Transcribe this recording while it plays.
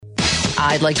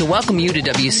I'd like to welcome you to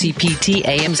WCPT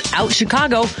AM's Out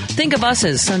Chicago. Think of us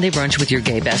as Sunday brunch with your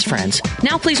gay best friends.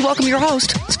 Now please welcome your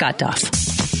host, Scott Duff.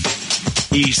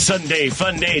 Sunday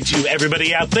fun day to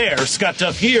everybody out there. Scott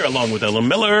Duff here, along with Ellen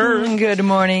Miller. Good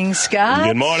morning, Scott.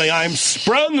 Good morning. I'm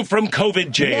sprung from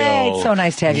COVID jail. Yay, it's so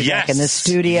nice to have you back in the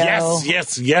studio.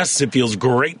 Yes. It feels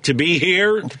great to be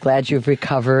here. Glad you've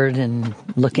recovered and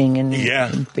looking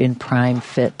in prime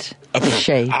fit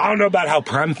shape. I don't know about how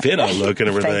prime fit I look and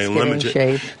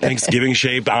everything. Thanksgiving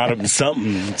shape out of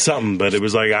something. But it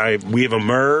was like we have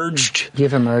emerged.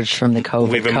 You've emerged from the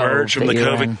COVID. We've emerged from the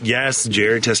COVID. Yes,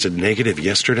 Jerry tested negative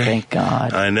yesterday. Thank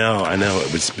God. I know.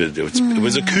 It was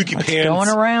a kooky pants. It's going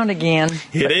around again.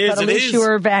 But at least you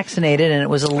were vaccinated, and it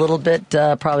was a little bit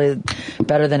probably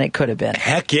better than it could have been.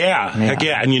 Heck yeah.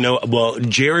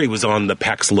 And Jerry was on the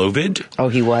Paxlovid. Oh,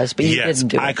 he was, but he didn't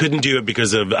do it. I couldn't do it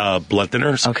because of blood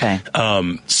thinners. Okay.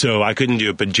 So I couldn't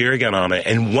do it, but Jerry got on it.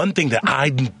 And one thing that I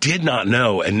did not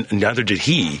know, and neither did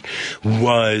he,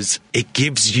 was it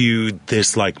gives you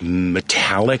this like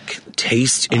metallic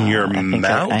taste in your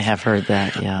mouth. I have heard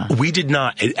that, yeah. We did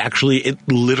not. It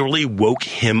literally woke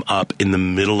him up in the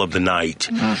middle of the night.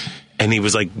 And he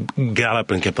was like, got up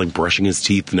and kept like brushing his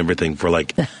teeth and everything for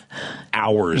like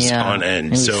hours on end.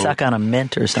 Maybe suck on a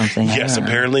mint or something. Yes,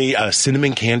 apparently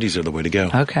cinnamon candies are the way to go.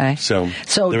 Okay. So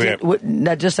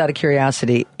just out of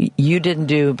curiosity, you didn't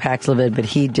do Paxlovid, but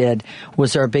he did.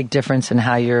 Was there a big difference in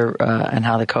how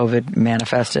how the COVID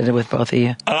manifested with both of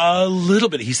you? A little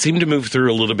bit. He seemed to move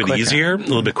through a little bit easier, a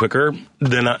little bit quicker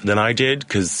than I did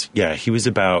because he was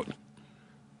about.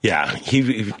 Yeah,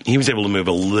 he was able to move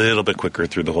a little bit quicker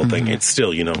through the whole thing. It's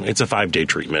still, it's a 5-day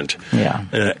treatment,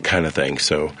 kind of thing.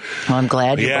 So, well, I'm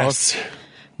glad you're both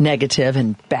negative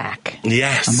and back.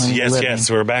 Yes.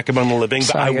 We're back among the living.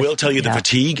 But I will tell you, the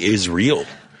fatigue is real.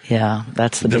 Yeah,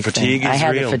 that's the big fatigue thing. is I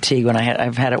had real. the fatigue when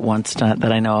I've had it once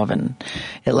that I know of, and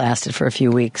it lasted for a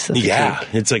few weeks.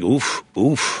 It's like oof.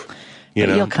 But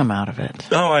you'll come out of it.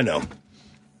 Oh, I know.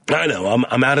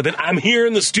 I'm out of it. I'm here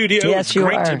in the studio. Yes, it's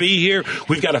great to be here.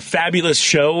 We've got a fabulous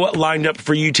show lined up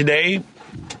for you today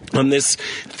on this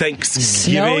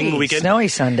Thanksgiving weekend. Snowy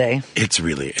Sunday. It's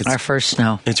our first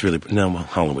snow. It's really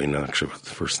Halloween actually was the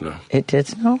first snow. It did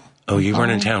snow? Oh, you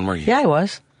weren't in town, were you? Yeah, I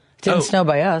was. It didn't snow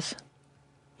by us.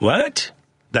 What?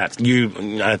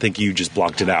 I think you just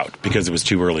blocked it out because it was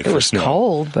too early for snow. It was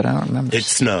cold, but I don't remember. It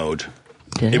snowed.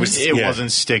 It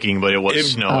wasn't sticking, but it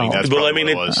was snowing. That's probably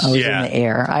what it was. I was in the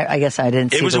air. I guess I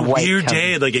didn't see the white. It was a weird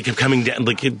day. Like, it kept coming down.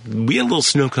 Like, we had a little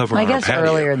snow cover on our patio. I guess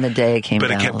earlier in the day it came down.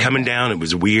 But it kept coming down. It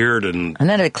was weird. And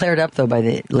then it cleared up, though, by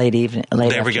the late evening.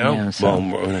 There we go. So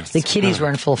the kitties were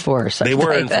in full force. They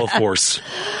were in full force.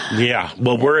 Yeah.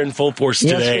 Well, we're in full force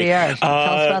today. Yes, we are.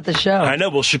 Tell us about the show. I know.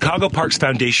 Well, Chicago Parks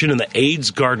Foundation and the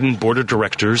AIDS Garden Board of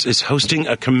Directors is hosting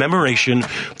a commemoration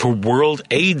for World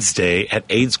AIDS Day at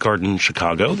AIDS Garden Chicago.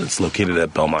 That's located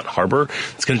at Belmont Harbor.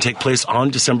 It's going to take place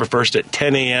on December 1st at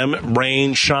 10 a.m.,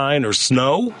 rain, shine, or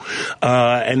snow.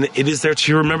 And it is there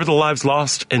to remember the lives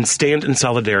lost and stand in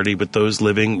solidarity with those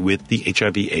living with the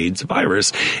HIV/AIDS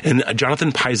virus. And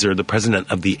Jonathan Pizer, the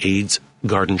president of the AIDS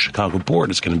Garden Chicago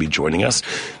Board, is going to be joining us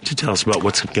to tell us about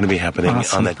what's going to be happening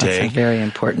on that day. It's a very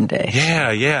important day.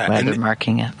 Yeah. Glad they're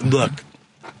marking it. Look,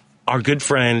 our good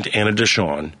friend Anna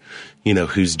Deshawn,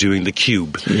 who's doing the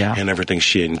Cube and everything.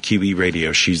 She in QE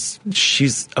Radio. She's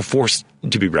a force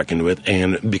to be reckoned with.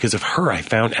 And because of her, I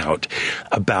found out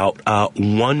about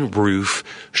One Roof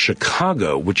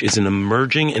Chicago, which is an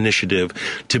emerging initiative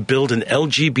to build an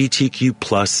LGBTQ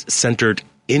plus centered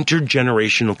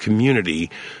intergenerational community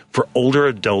for older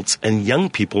adults and young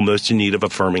people most in need of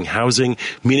affirming housing,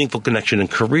 meaningful connection,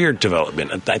 and career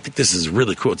development. I think this is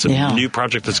really cool. It's a new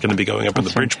project that's going to be going up in the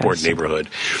Bridgeport neighborhood.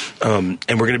 And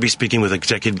we're going to be speaking with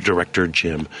Executive Director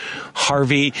Jim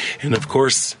Harvey. And, of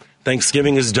course,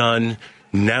 Thanksgiving is done.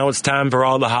 Now it's time for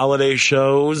all the holiday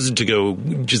shows to go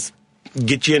just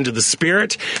get you into the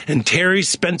spirit. And Terry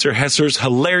Spencer Hesser's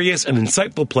hilarious and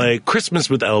insightful play, Christmas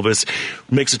with Elvis,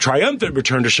 makes a triumphant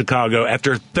return to Chicago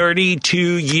after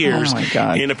 32 years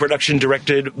in a production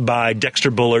directed by Dexter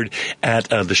Bullard at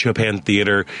the Chopin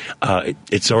Theater.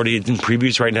 It's already in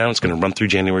previews right now. It's going to run through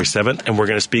January 7th. And we're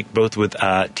going to speak both with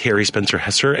Terry Spencer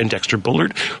Hesser and Dexter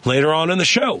Bullard later on in the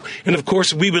show. And, of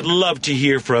course, we would love to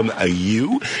hear from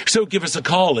you. So give us a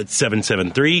call at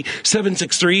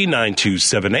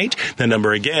 773-763-9278. The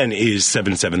number again is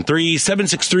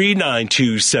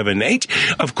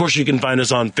 773-763-9278. Of course, you can find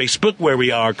us on Facebook, where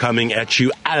we are coming at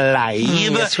you live.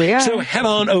 Yes, we are. So head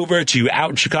on over to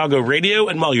Out Chicago Radio,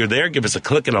 and while you're there, give us a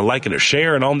click and a like and a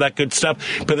share and all that good stuff.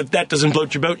 But if that doesn't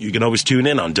float your boat, you can always tune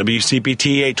in on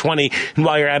WCPT 820. And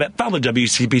while you're at it, follow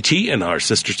WCPT and our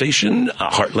sister station,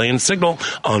 Heartland Signal,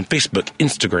 on Facebook,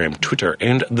 Instagram, Twitter,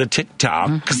 and the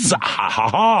TikToks.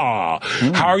 How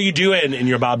are you doing in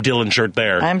your Bob Dylan shirt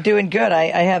there? I'm doing good.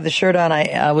 I have the shirt on.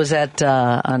 I was at,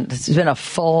 it's been a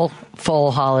full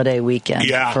holiday weekend.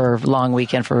 Yeah. For long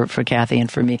weekend for Kathy and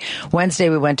for me. Wednesday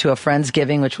we went to a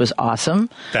Friendsgiving, which was awesome.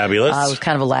 Fabulous. It was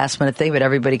kind of a last minute thing, but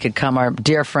everybody could come. Our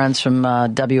dear friends from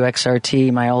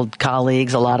WXRT, my old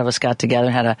colleagues, a lot of us got together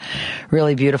and had a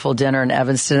really beautiful dinner in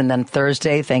Evanston. And then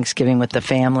Thursday, Thanksgiving with the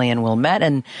family in Wilmette.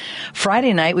 And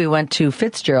Friday night we went to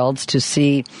Fitzgerald's to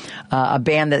see a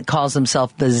band that calls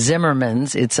themselves the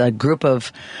Zimmermans. It's a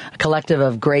collective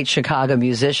of great Chicago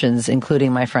musicians,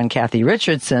 including my friend Kathy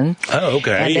Richardson. Oh,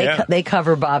 okay. And they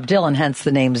cover Bob Dylan, hence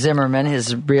the name Zimmerman,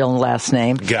 his real last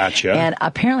name. Gotcha. And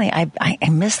apparently, I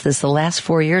missed this. The last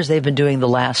 4 years, they've been doing The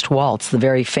Last Waltz, the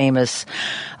very famous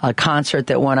concert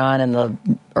that went on in the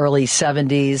early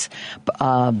 70s.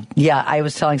 I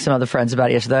was telling some other friends about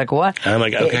it yesterday. They're like, what? I'm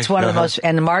like, okay. It's one of the most,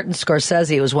 and Martin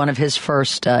Scorsese, it was one of his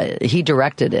first, he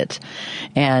directed it.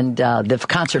 And the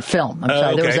concert film.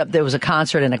 There was a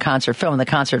concert and a concert film. And the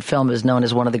concert film is known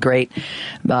as one of the great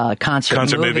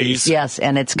concert movies. Yes,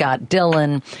 and it's got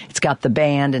Dylan, it's got the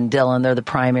band and Dylan, they're the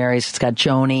primaries. It's got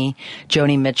Joni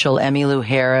Mitchell, Emmylou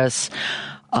Harris,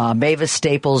 Mavis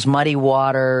Staples, Muddy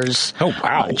Waters. Oh,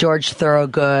 wow. George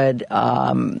Thorogood,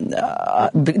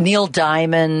 Neil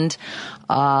Diamond,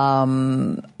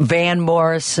 Van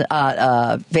Morrison.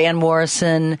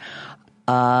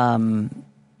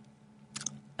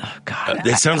 Oh, God.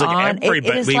 It sounds like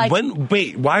everybody.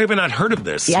 Wait, why have I not heard of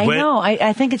this? Yeah, I know.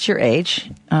 I think it's your age.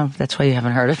 Oh, that's why you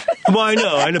haven't heard of it. Well, I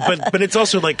know. But it's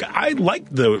also like, I like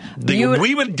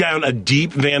we went down a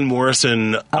deep Van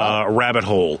Morrison rabbit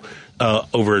hole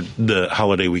over the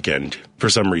holiday weekend for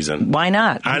some reason. Why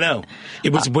not? I know.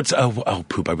 It was,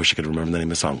 poop. I wish I could remember the name of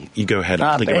the song. You go ahead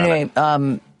and think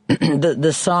about it.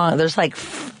 The song, there's like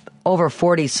over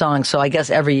 40 songs, so I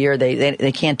guess every year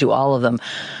they can't do all of them.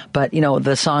 But,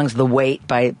 the songs, The Wait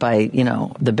by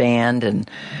the band, and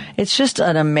it's just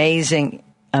an amazing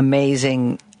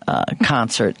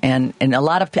concert. And a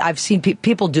lot of, I've seen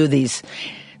people do these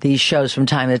shows from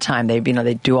time to time. They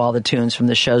do all the tunes from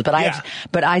the shows.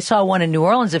 But I saw one in New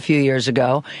Orleans a few years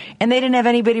ago, and they didn't have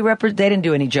anybody they didn't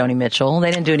do any Joni Mitchell.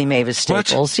 They didn't do any Mavis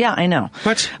Staples. What? Yeah, I know.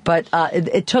 What? But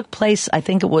it took place, I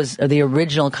think it was, the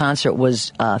original concert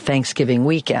was Thanksgiving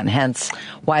weekend, hence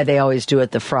why they always do it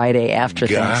the Friday after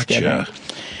Thanksgiving.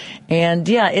 And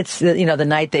it's, the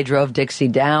night they drove Dixie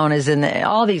down is in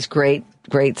all these great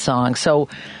songs. So,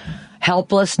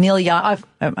 Helpless, Neil Young.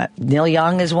 Neil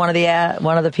Young is one of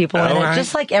the people in it, right.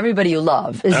 Just like Everybody You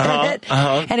Love, isn't it?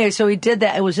 Anyway, so we did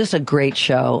that. It was just a great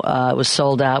show. It was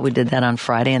sold out. We did that on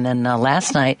Friday, and then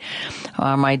last night,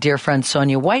 my dear friend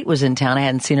Sonia White was in town. I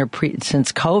hadn't seen her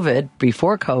since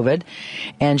before COVID,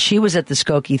 and she was at the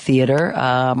Skokie Theater.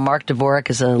 Mark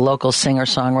Dvorak is a local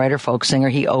singer-songwriter, folk singer.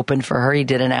 He opened for her. He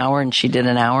did an hour, and she did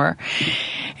an hour,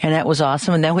 and that was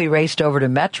awesome. And then we raced over to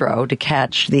Metro to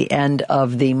catch the end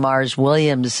of the Mars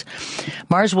Williams.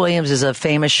 Mars Williams is a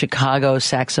famous Chicago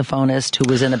saxophonist who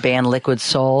was in a band, Liquid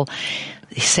Soul.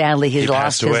 Sadly, he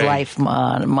lost his life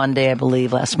on Monday, I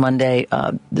believe, this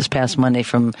past Monday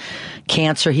from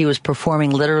cancer. He was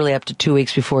performing literally up to 2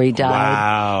 weeks before he died.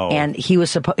 Wow. And he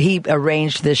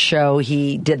arranged this show.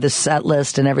 He did the set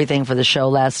list and everything for the show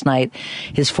last night.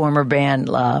 His former band,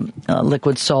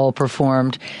 Liquid Soul,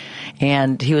 performed,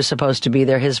 and he was supposed to be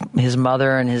there. His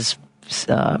mother and his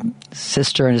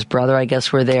sister and his brother, I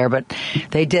guess, were there, but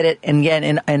they did it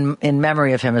again in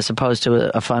memory of him, as opposed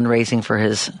to a fundraising for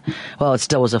his. Well, it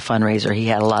still was a fundraiser. He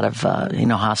had a lot of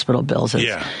hospital bills.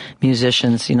 As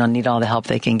musicians, need all the help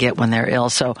they can get when they're ill.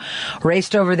 So,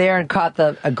 raced over there and caught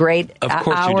a great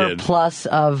hour plus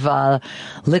of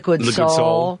Liquid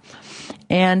Soul.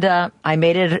 And I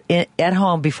made it at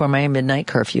home before my midnight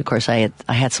curfew. Of course, I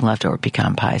had some leftover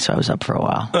pecan pie, so I was up for a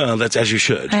while. That's as you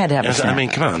should. I had to have a snack. I mean,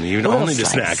 come on, you don't need a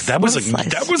snack. That was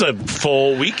a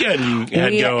full weekend you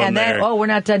had going there. We're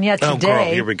not done yet. Today, girl,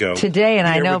 here we go. Today, and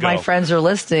I know my friends are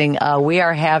listening. We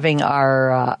are having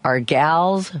our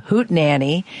gals hoot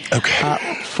nanny.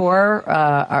 Okay. For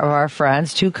our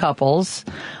friends, two couples.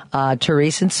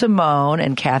 Therese and Simone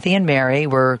and Kathy and Mary.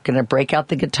 We're going to break out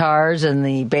the guitars and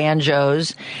the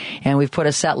banjos, and we've put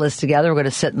a set list together. We're going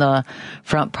to sit in the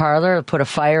front parlor, put a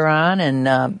fire on,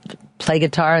 and play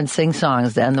guitar and sing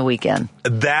songs to end the weekend.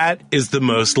 That is the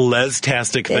most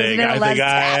Les-tastic thing I think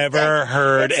I ever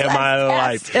heard in my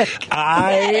life.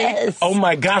 Oh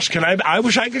my gosh, I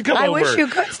wish I could come over. I wish you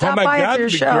could stop by God, after your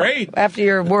show. Great. After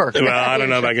your work. Well, I don't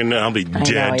know if I can. I'll be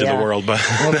dead to the world,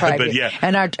 but yeah.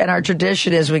 And our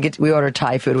tradition is we order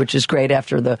Thai food, which is great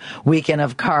after the weekend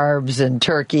of carbs and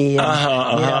turkey.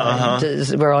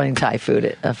 And, we're ordering Thai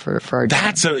food for our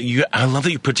dinner. I love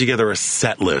that you put together a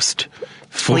set list.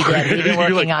 We did. We've been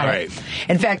working on it. Right.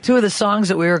 In fact, 2 of the songs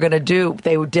that we were going to do,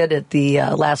 they did at the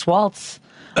last waltz.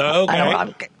 Oh,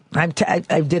 okay. I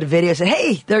did a video. Said,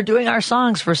 "Hey, they're doing our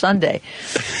songs for Sunday."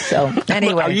 So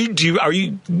anyway, are you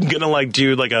gonna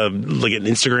do like an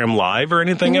Instagram live or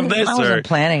anything of this? I wasn't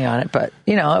planning on it, but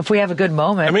if we have a good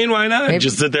moment, I mean, why not? Maybe.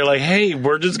 Just sit there like, hey,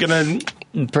 we're just gonna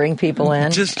bring people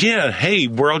in. Hey,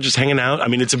 we're all just hanging out. I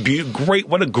mean, it's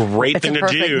what a great thing to do.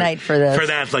 It's a perfect night for this. For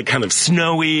that, like kind of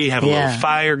snowy, have a little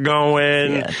fire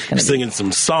going, singing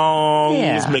some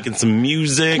songs, making some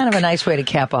music. Kind of a nice way to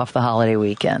cap off the holiday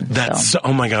weekend.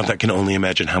 Oh my God, I can only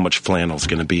imagine how much flannel's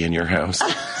going to be in your house.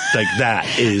 Like that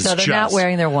is No, they're not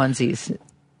wearing their onesies.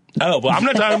 Oh, well, I'm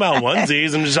not talking about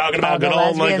onesies. I'm just talking about good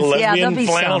old lesbian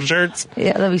flannel shirts.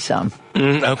 Yeah, there'll be some.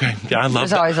 Okay. Yeah, I love that.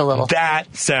 There's always a little.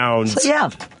 That sounds...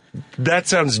 That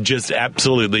sounds just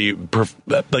absolutely perfect.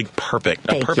 Thank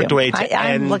a perfect you. way to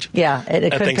end it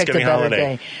could have picked a better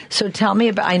day. So tell me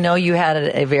about, I know you had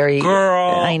a very...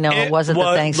 Girl, I know it wasn't the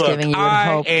Thanksgiving you would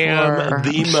hope for. I am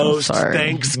the most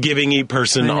Thanksgiving-y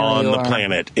person on the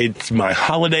planet. It's my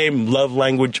holiday love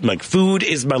language. Like, food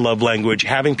is my love language.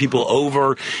 Having people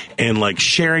over and,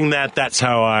 sharing that's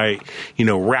how I,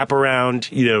 wrap around,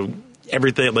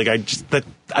 everything. Like,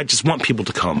 I just want people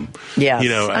to come. Yeah,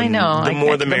 I know. The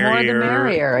more the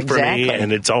merrier. Exactly. For me.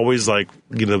 And it's always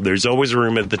there's always a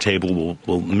room at the table.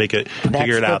 We'll make it,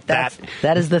 figure it out.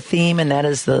 That is the theme, and that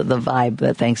is the vibe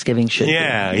that Thanksgiving should be.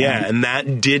 Yeah. And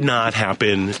that did not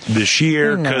happen this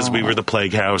year because we were the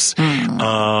Plague House.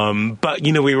 But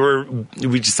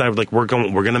we decided we're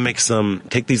going to make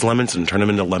take these lemons and turn them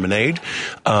into lemonade.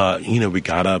 We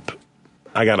got up.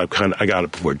 I got up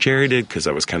before Jerry did because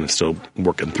I was kind of still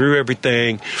working through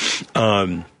everything.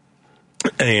 And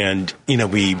I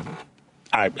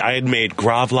had made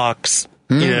gravlax.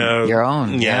 Your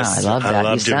own. Yes. Yeah, I love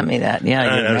that. You sent me that.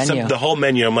 Yeah, your menu. The whole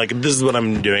menu. I'm like, this is what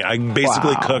I'm doing. I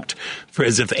basically cooked for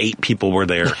as if 8 people were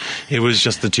there. It was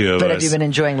just the 2 of us. But have you been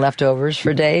enjoying leftovers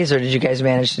for days, or did you guys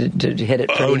manage to hit it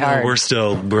pretty hard? We're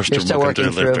still working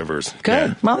through leftovers. Good.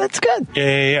 Yeah. Well, that's good.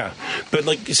 Yeah. But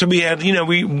so we had,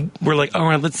 we were like, all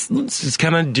right, let's just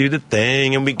kind of do the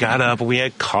thing. And we got up and we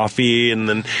had coffee, and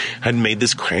then I'd made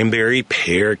this cranberry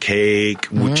pear cake,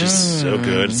 which is so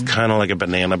good. It's kind of like a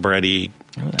banana bready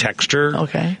texture.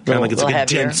 Okay. Kind of it's like a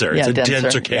denser. It's a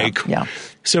denser cake. Yeah.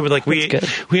 So we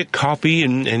had coffee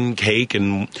and cake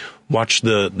and watched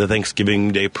the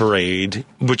Thanksgiving Day parade,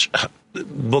 which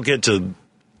we'll get to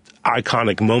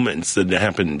iconic moments that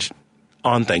happened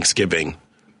on Thanksgiving.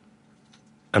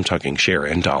 I'm talking Cher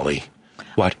and Dolly.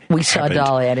 What we saw happened?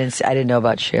 Dolly. I didn't know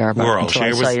about Cher until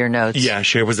I saw your notes. Yeah,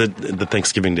 Cher was at the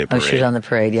Thanksgiving Day parade. Oh, she was on the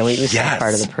parade. Yeah, we saw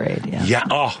part of the parade.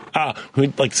 Yeah.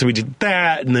 So we did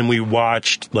that, and then we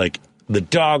watched the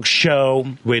dog show.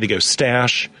 Way to go,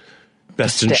 Stash!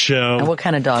 Best in Show. And what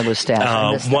kind of dog was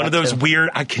Stash? One of those weird.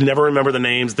 I can never remember the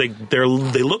names. They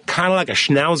look kind of like a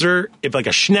schnauzer. If like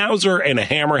a schnauzer and a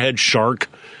hammerhead shark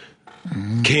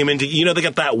came into. They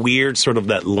got that weird sort of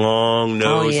that long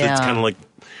nose that's kind of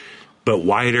but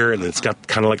wider, and it's got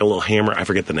kind of like a little hammer. I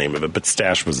forget the name of it, but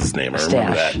Stash was his name. I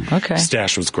remember that. Okay.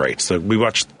 Stash was great. So we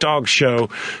watched the dog show.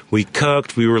 We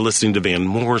cooked. We were listening to Van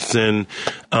Morrison.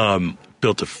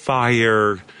 Built a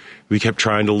fire. We kept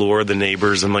trying to lure the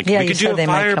neighbors. I'm like, we could do a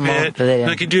fire pit.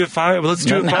 We could do a fire. Well, let's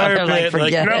do a fire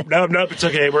pit. Nope, it's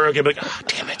okay. We're okay.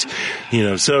 Damn it.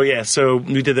 So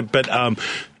we did it. But,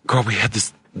 girl,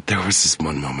 there was this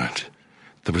one moment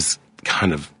that was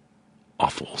kind of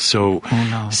awful. So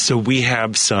we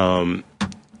have some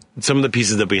of the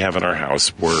pieces that we have in our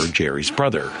house were Jerry's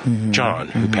brother, John,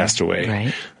 who passed away.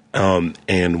 Right.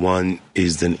 And one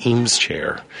is an Eames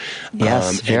chair.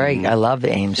 Yes, I love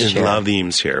the Eames chair. I love the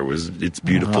Eames chair. It's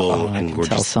beautiful and gorgeous.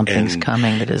 Tell something's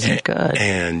coming that isn't good.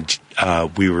 And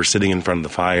we were sitting in front of the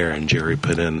fire, and Jerry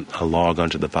put in a log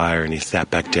onto the fire, and he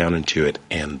sat back down into it,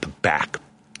 and the back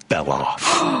fell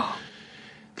off.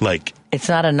 It's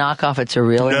not a knockoff, it's a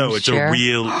real Eames chair? No, it's a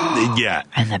real, yeah.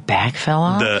 And the back fell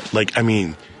off?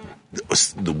 The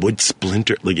wood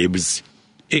splinter,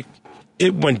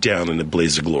 it went down in a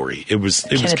blaze of glory. It was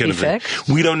kind of fixed?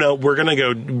 We don't know. We're gonna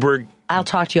go. I'll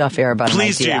talk to you off air about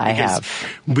please an idea do, I have.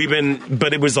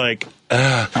 But it was like,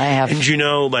 I have.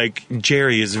 And like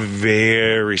Jerry is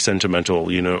very sentimental.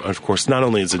 Of course, not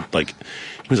only is it like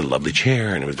it was a lovely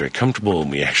chair and it was very comfortable and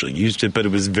we actually used it, but it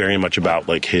was very much about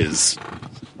like his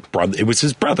brother. It was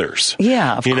his brothers.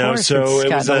 Yeah, of course. So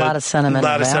it was a lot of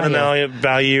sentimental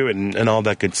value and all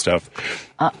that good stuff.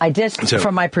 I did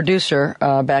from my producer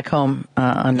back home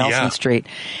on Nelson Street.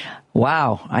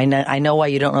 Wow, I know why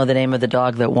you don't know the name of the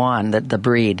dog that won, the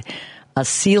breed. A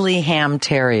Sealyham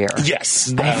Terrier.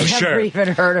 Yes, I've never even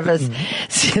heard of a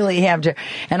Sealyham Terrier.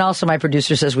 And also my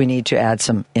producer says we need to add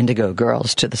some Indigo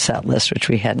Girls to the set list, which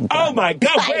we hadn't done. Oh, my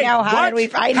God.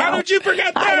 Wait, How did you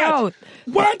forget that? I know.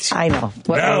 What? I know.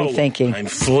 What were you thinking? I'm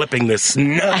flipping this.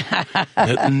 No.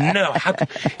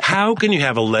 How can you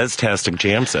have a Les-tastic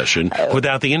jam session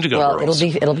without the Indigo Girls?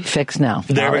 It'll be fixed now.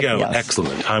 There we go. Yes.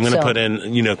 Excellent. I'm going to put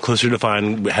in, Closer to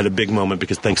Fine had a big moment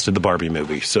because thanks to the Barbie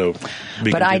movie. So,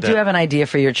 but I do have an idea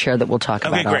for your chair that we'll talk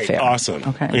about. Okay, great. Off air. Awesome.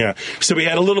 Okay. Yeah. So we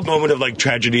had a little moment of like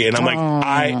tragedy, and I'm like,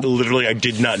 I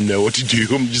did not know what to do.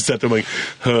 I'm just sat there like,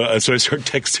 so I started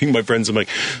texting my friends. I'm like,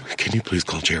 can you please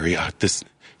call Jerry?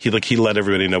 He let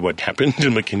everybody know what happened.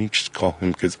 I'm like, can you just call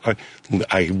him? Because I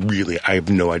have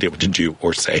no idea what to do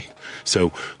or say. So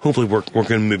hopefully we're going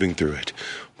to moving through it.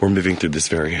 We're moving through this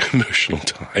very emotional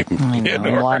time in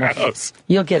our house.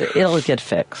 You'll get it. It'll get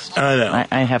fixed. I know.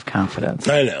 I have confidence.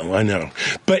 I know.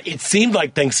 But it seemed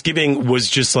like Thanksgiving was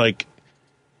just like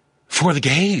for the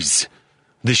gays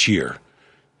this year.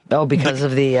 Oh, because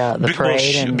of the parade?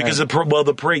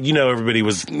 The parade, everybody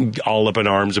was all up in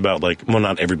arms about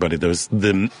not everybody,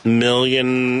 the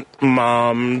Million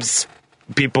Moms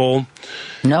people.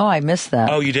 No, I missed that.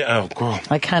 Oh, you did? Oh, girl.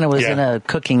 I kind of was in a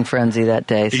cooking frenzy that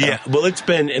day. So. Yeah, well, it had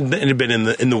been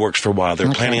in the works for a while.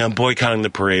 They're planning on boycotting the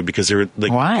parade because they were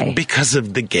why? Because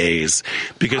of the gays.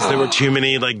 Because there were too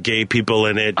many gay people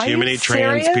in it, too many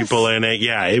trans people in it.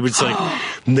 Yeah, it was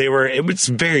it was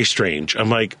very strange. I'm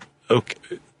like, okay.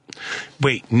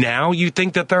 Wait, now you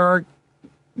think that there are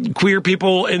queer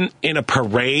people in a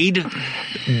parade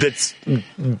that's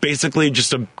basically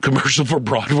just a commercial for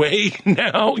Broadway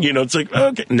now? It's like,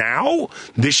 okay, now?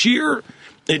 This year?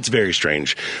 It's very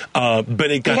strange. But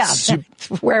it got...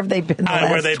 where have they been the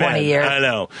last 20 years? I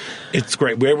know. It's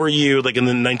great. Where were you, in the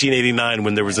 1989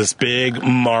 when there was this big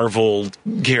Marvel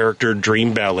character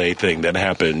dream ballet thing that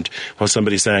happened while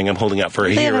somebody sang, I'm holding out for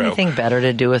a hero? Do they have anything better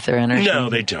to do with their energy? No,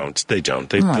 they don't. They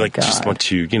just want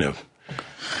to,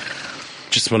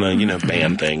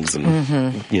 ban things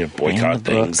and, boycott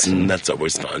things. And that's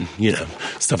always fun,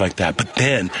 stuff like that. But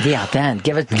then... Yeah,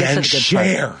 give us a good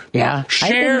Cher. Part. Yeah.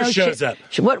 Cher shows up.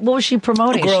 What was she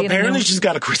promoting? Girl, apparently she's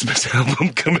got a Christmas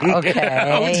album coming out.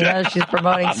 Okay, she's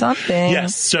promoting something.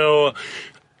 Yes, so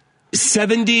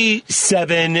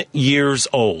 77 years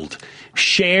old.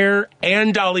 Cher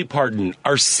and Dolly Parton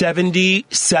are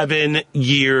 77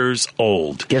 years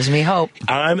old. Gives me hope.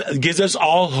 Gives us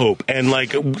all hope. And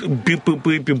boop, boop,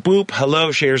 boop, boop, boop.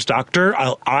 Hello, Cher's doctor.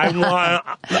 I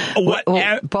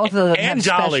want... both of them have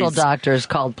special doctors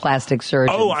called plastic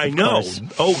surgeons. Oh, I know. Course.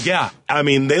 Oh, yeah. I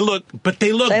mean, they look good.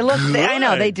 I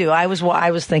know, they do. I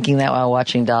was thinking that while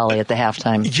watching Dolly at the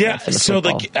halftime. Yeah, so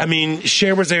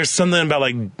Cher was there, something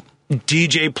about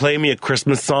DJ Play Me a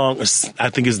Christmas Song, I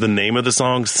think is the name of the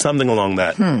song, something along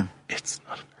that. It's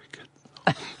not a very good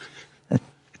song.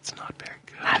 It's not very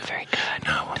good. Not very good.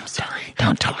 No, I'm sorry.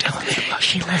 Don't tell me.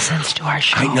 She listens to our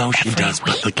show. I know she does,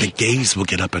 but the gays will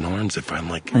get up in arms if I'm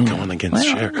going against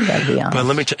Cher. But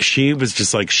let me tell you, she was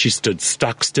just she stood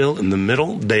stock still in the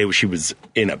middle. She was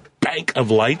in a bank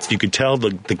of lights. You could tell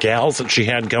the gals that she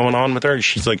had going on with her.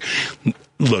 She's like,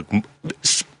 look,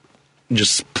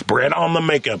 just spread on the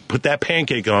makeup, put that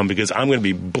pancake on because I'm going to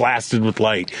be blasted with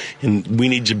light and we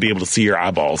need to be able to see your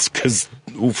eyeballs because,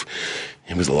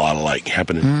 it was a lot of light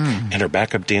happening. And her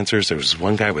backup dancers, there was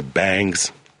one guy with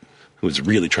bangs who was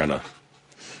really trying to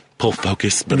pull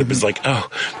focus, but it was oh,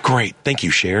 great. Thank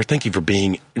you, Cher. Thank you for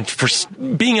being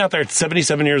out there at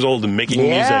 77 years old and making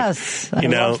music. I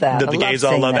love that the gays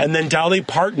all love. And then Dolly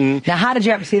Parton. Now, how did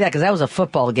you ever see that? Because that was a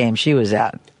football game she was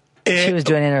at. She was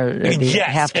doing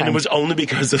halftime. And it was only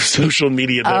because of social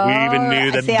media that we even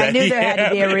knew that. I knew there had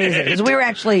to be a reason because we were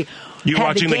actually. You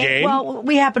watching the game? Well,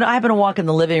 I happened to walk in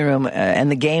the living room and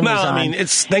the game was on. I mean,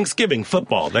 it's Thanksgiving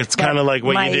football. That's kind of what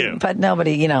you do. But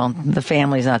nobody, the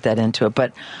family's not that into it.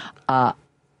 But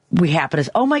we happened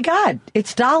to, oh my God,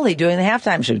 it's Dolly doing the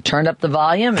halftime show. Turned up the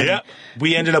volume.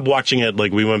 We ended up watching it.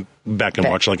 We went back and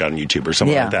watched on YouTube or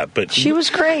something like that. But she was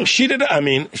great. She did. I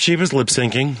mean, she was lip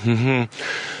syncing.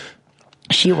 Mm-hmm.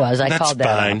 She was. I called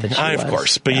that fine. out that she was. Of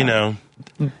course. But,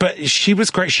 but she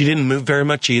was great. She didn't move very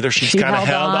much either. She kind of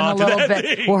held on to that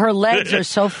thing. Well, her legs are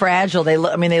so fragile. They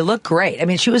look great. I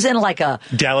mean, she was in like a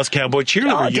Dallas Cowboy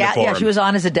cheerleader uniform. Yeah, she was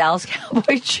on as a Dallas Cowboy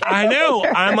cheerleader. I know.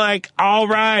 I'm like, all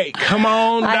right, come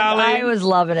on, darling. I was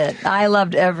loving it. I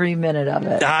loved every minute of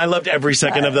it. I loved every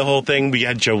second of the whole thing. We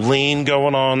had Jolene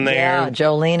going on there. Yeah,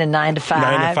 Jolene and 9 to 5.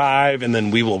 9 to 5, and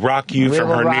then We Will Rock You from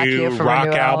her new rock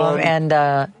album. And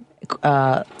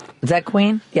is that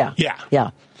Queen? Yeah.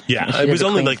 Yeah. It was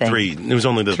only like three. It was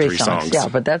only the three songs. Yeah,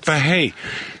 but hey,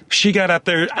 she got up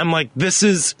there. I'm like,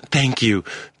 thank you.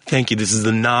 This is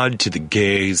the nod to the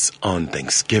gays on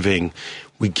Thanksgiving.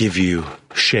 We give you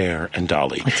Cher and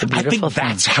Dolly. It's a beautiful thing.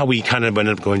 That's how we kind of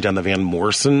ended up going down the Van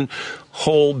Morrison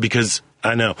hole because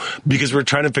we're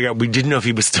trying to figure out. We didn't know if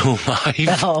he was still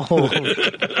alive. Oh,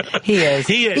 he is.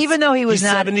 Even though he was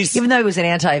He's not. 70s. Even though he was an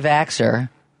anti-vaxxer.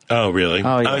 Oh, really?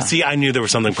 Oh, yeah. See, I knew there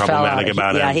was something problematic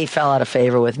about him. Yeah, he fell out of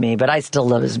favor with me, but I still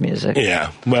love his music.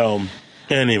 Yeah. Well,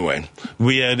 anyway,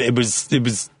 we went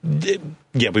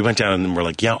down and we're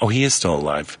like, he is still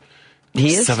alive.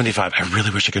 He is? 75. I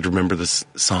really wish I could remember this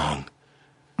song.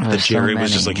 That Jerry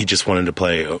was just like, he just wanted to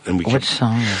play. And Which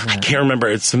song is it? I can't remember.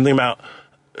 It's something about...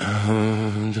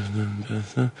 I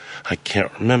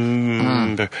can't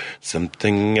remember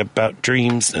something about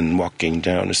dreams and walking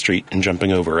down a street and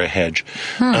jumping over a hedge.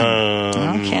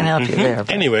 I can't help you there.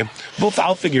 But. Anyway,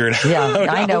 I'll figure it out.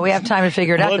 Yeah, I know. We have time to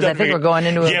figure it out because I think we're going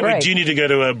into a break. Yeah, we do need to go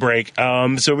to a break.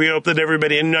 So we hope that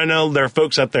everybody, and I know there are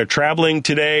folks out there traveling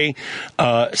today.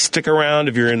 Stick around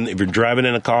if you're driving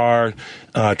in a car.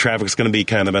 Traffic's going to be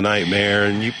kind of a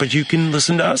nightmare, but you can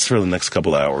listen to us for the next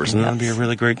couple hours, and that'll be a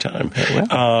really great time.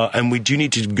 And we do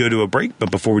need to go to a break, but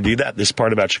before we do that, this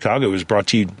part about Chicago is brought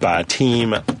to you by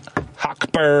Team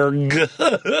Hochberg.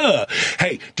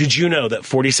 Hey, did you know that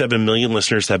 47 million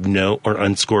listeners have no or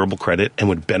unscorable credit and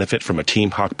would benefit from a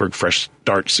Team Hochberg Fresh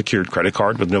Start secured credit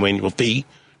card with no annual fee?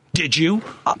 Did you?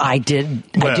 I did.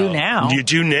 I do now. You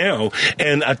do now.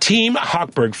 And a Team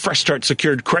Hochberg Fresh Start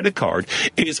secured credit card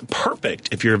is perfect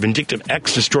if your vindictive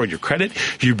ex destroyed your credit,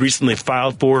 you recently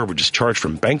filed for or were discharged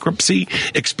from bankruptcy,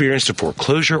 experienced a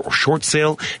foreclosure or short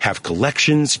sale, have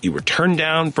collections, you were turned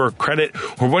down for credit,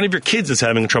 or one of your kids is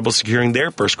having trouble securing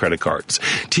their first credit cards.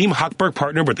 Team Hochberg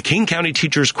partnered with the King County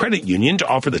Teachers Credit Union to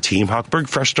offer the Team Hochberg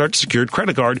Fresh Start secured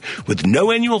credit card with no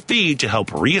annual fee to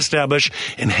help reestablish,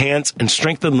 enhance, and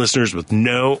strengthen listeners with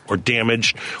no or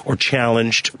damaged or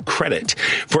challenged credit.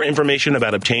 For information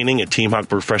about obtaining a Team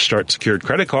Hochberg Fresh Start secured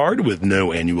credit card with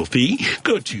no annual fee,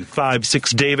 go to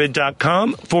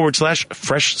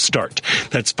 56david.com/fresh start.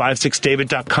 That's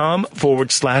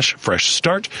 56david.com/fresh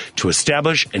start to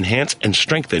establish, enhance, and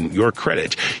strengthen your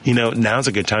credit. Now's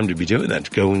a good time to be doing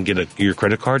that. Go and get your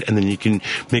credit card, and then you can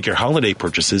make your holiday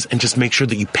purchases and just make sure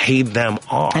that you paid them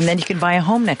off. And then you can buy a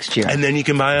home next year. I can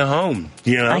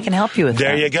help you with that.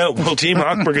 There you go. Well, Team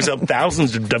Hochberg has helped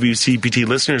thousands of WCPT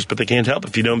listeners, but they can't help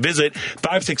if you don't visit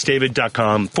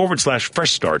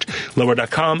 56david.com/fresh start.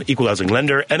 Lower.com, equal housing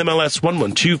lender, NMLS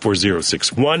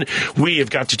 1124061. We have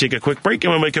got to take a quick break,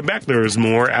 and when we come back, there is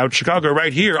more Out Chicago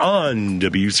right here on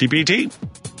WCPT.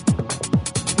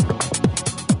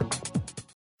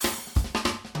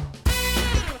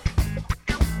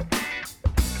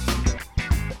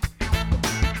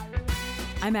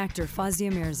 I'm actor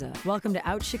Fazia Mirza. Welcome to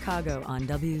Out Chicago on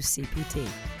WCPT.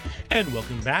 And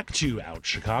welcome back to Out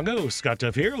Chicago. Scott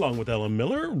Duff here, along with Ellen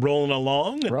Miller, rolling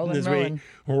along as we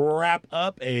wrap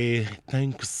up a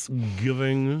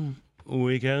Thanksgiving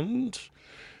weekend.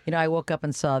 I woke up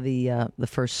and saw the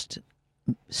first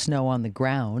snow on the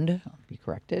ground. I'll be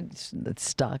corrected. It's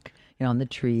stuck, on the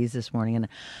trees this morning. And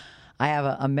I have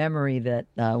a memory that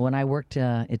when I worked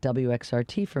at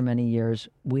WXRT for many years,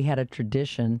 we had a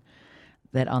tradition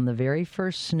that on the very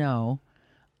first snow,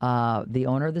 the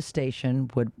owner of the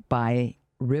station would buy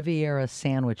Riviera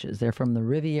sandwiches. They're from the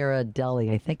Riviera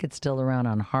Deli. I think it's still around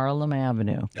on Harlem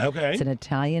Avenue. Okay. It's an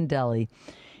Italian deli.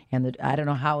 And I don't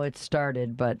know how it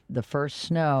started, but the first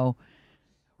snow,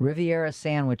 Riviera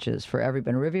sandwiches for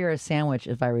everybody. Riviera sandwich,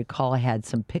 if I recall, had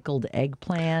some pickled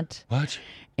eggplant. What?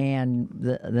 And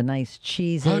the nice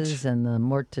cheeses and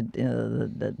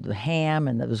the ham,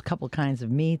 and there was a couple kinds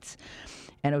of meats.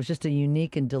 And it was just a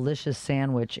unique and delicious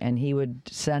sandwich. And he would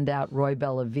send out Roy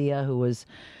Bellavia, who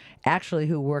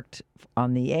worked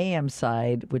on the AM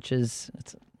side, which is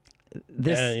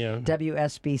this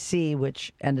WSBC,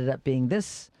 which ended up being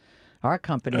our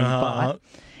company bought.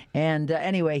 And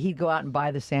anyway, he'd go out and buy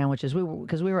the sandwiches.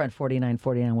 Because we were on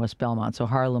 4949 West Belmont, so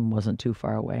Harlem wasn't too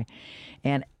far away.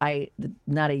 And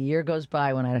not a year goes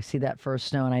by when I see that first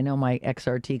snow, and I know my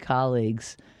XRT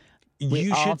colleagues We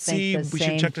should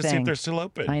check to see if they're still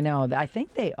open. I know. I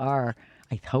think they are.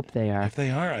 I hope they are. If they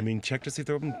are, I mean, check to see if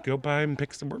they're open. Go by and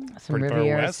pick some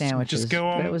Riviera sandwiches. Just go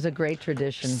on. But it was a great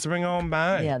tradition. Swing on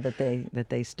by. Yeah, that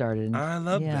they started. I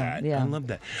love that. Yeah. I love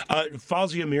that.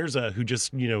 Fazia Mirza, who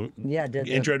just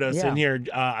introed us in here,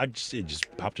 it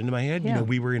just popped into my head.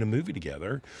 We were in a movie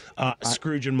together,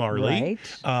 Scrooge and Marley.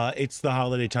 Right. It's the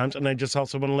holiday times, and I just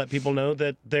also want to let people know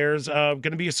that there's going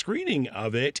to be a screening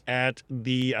of it at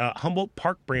the Humboldt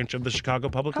Park branch of the Chicago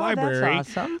Public Library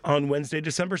on Wednesday,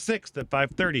 December 6th at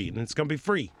 5:30, and it's going to be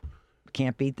free.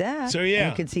 Can't beat that. So yeah,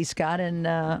 and you can see Scott in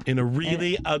a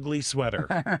really ugly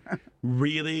sweater.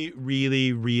 Really,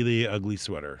 really, really ugly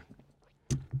sweater.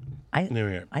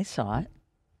 I saw it.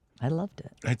 I loved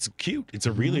it. It's cute. It's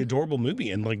a really adorable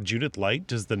movie, and like Judith Light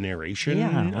does the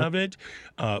narration of it.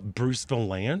 Bruce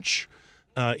Valanche.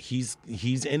 He's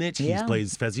in it. He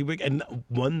plays Fezziwig. And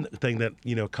one thing that,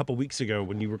 a couple weeks ago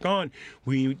when you were gone,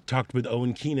 we talked with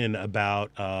Owen Keenan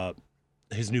about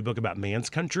his new book about Man's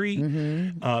Country,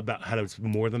 about how it's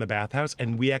more than a bathhouse.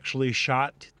 And we actually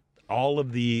shot all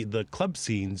of the club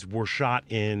scenes were shot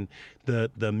in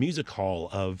the music hall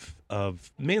of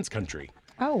Man's Country.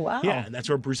 Oh, wow. Yeah, and that's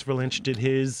where Bruce Valanche did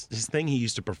his thing. He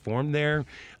used to perform there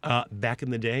back in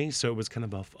the day. So it was kind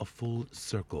of a full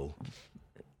circle.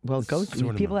 Well,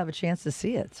 people have a chance to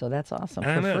see it, so that's awesome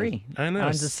for free. I know.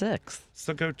 On the 6th.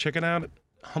 So go check it out at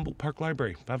Humboldt Park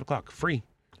Library, 5 o'clock, free,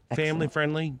 family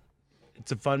friendly.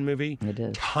 It's a fun movie. It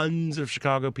is. Tons of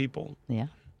Chicago people. Yeah.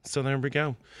 So there we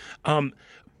go.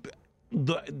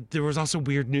 There was also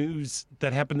weird news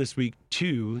that happened this week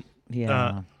too.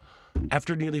 Yeah.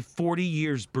 After nearly 40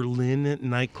 years, Berlin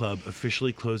nightclub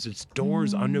officially closed its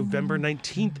doors on November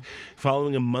 19th,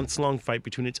 following a months-long fight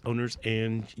between its owners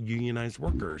and unionized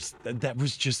workers. That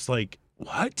was just like,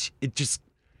 what?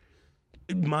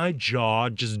 My jaw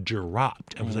just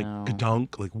dropped. I was like,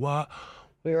 gadunk, like, what?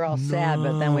 We were all sad,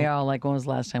 but then we all like, when was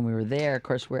the last time we were there? Of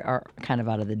course, we're kind of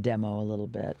out of the demo a little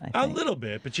bit, I think. A little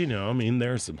bit, but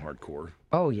there's some hardcore.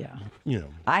 Oh, yeah.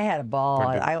 I had a ball.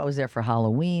 I was there for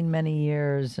Halloween many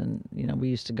years, and, we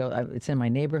used to go. It's in my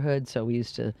neighborhood, so we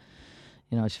used to,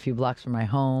 it's a few blocks from my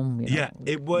home.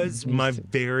 It was my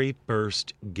very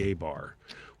first gay bar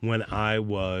when I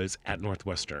was at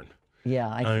Northwestern. Yeah,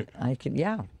 I could,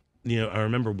 yeah. I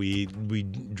remember we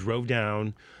drove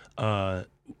down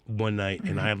one night,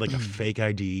 and I had like a fake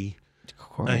ID. Of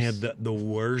course. I had the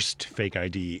worst fake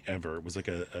ID ever. It was like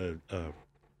a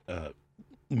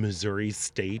Missouri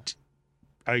State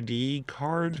ID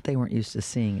card. They weren't used to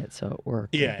seeing it, so it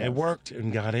worked. Yeah, it worked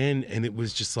and got in, and it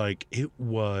was just like, it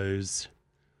was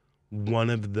one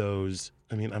of those.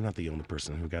 I mean, I'm not the only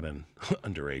person who got in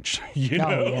underage. Yeah,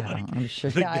 I'm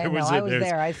sure. Yeah, I know. I was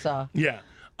there. I saw. Yeah,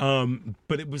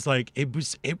 but it was like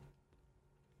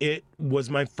it was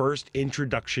my first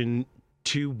introduction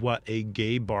to what a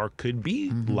gay bar could be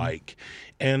like,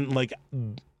 and like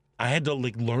I had to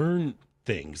like learn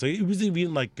things. Like, it was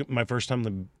even like my first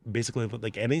time basically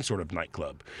like any sort of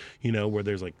nightclub, where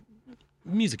there's like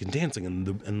music and dancing and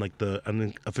the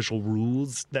unofficial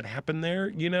rules that happen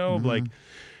there, like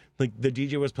the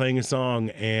DJ was playing a song,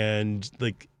 and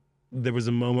like there was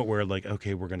a moment where like,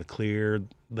 okay, we're gonna clear,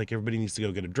 like everybody needs to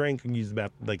go get a drink and use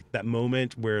about like that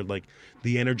moment where like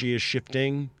the energy is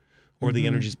shifting or the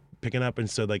energy is picking up, and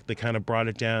so like they kind of brought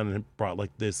it down, and it brought like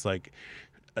this like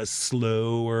a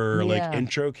slower like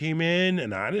intro came in,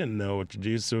 and I didn't know what to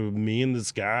do, so me and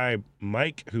this guy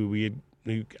Mike who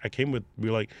I came with, we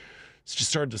were like just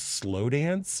started to slow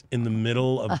dance in the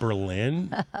middle of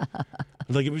Berlin.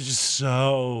 Like, it was just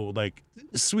so like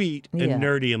sweet and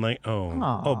nerdy, and like,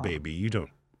 oh baby, you don't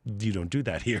do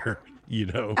that here, You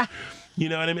know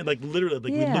what I mean? Like, literally,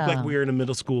 like we looked like we were in a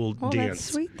middle school dance. That's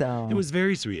sweet, though. It was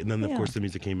very sweet. And then, of course, the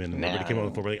music came in, and everybody came on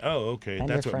the floor. We're like, oh, okay, and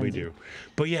that's what we do.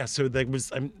 But yeah, so that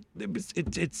was,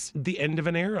 it's the end of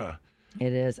an era.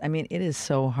 It is. I mean, it is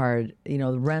so hard.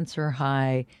 The rents are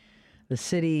high. The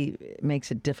city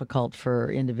makes it difficult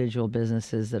for individual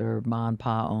businesses that are ma and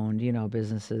pa owned,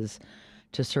 businesses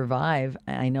to survive.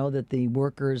 I know that the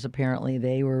workers, apparently,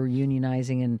 they were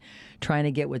unionizing and trying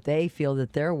to get what they feel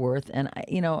that they're worth. And,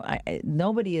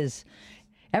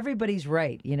 everybody's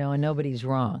right, and nobody's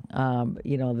wrong.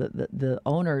 The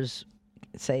owners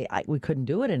say, we couldn't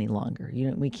do it any longer.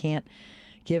 We can't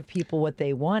give people what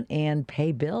they want and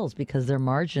pay bills because their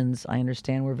margins, I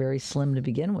understand, were very slim to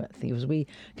begin with. Because we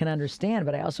can understand,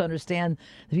 but I also understand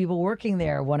the people working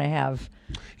there want to have,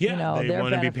 they their want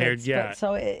benefits. To be paired. Yeah. But,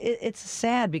 so it's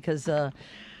sad because the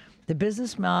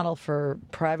business model for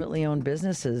privately owned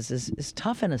businesses is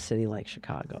tough in a city like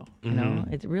Chicago.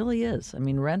 It really is. I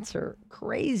mean, rents are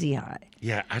crazy high.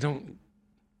 Yeah, I don't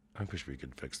I wish we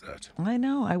could fix that. I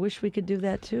know. I wish we could do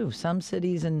that too. Some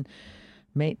cities and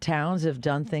towns have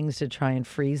done things to try and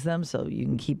freeze them so you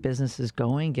can keep businesses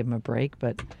going, give them a break,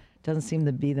 but it doesn't seem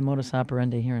to be the modus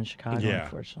operandi here in Chicago,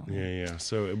 unfortunately. Yeah.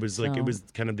 So it was it was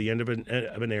kind of the end of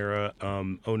an era.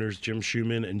 Owners Jim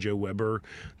Schumann and Joe Weber,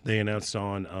 they announced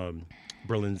on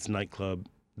Berlin's nightclub.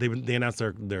 They announced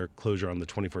their closure on the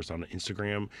 21st on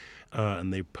Instagram,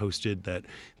 and they posted that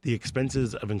the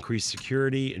expenses of increased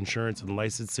security, insurance, and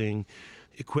licensing,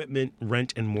 equipment,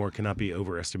 rent, and more cannot be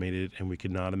overestimated, and we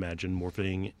could not imagine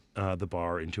morphing the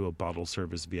bar into a bottle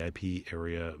service VIP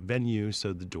area venue,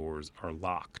 so the doors are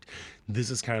locked.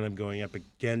 This is kind of going up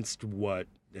against what,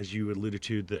 as you alluded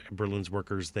to, the Berlin's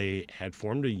workers, they had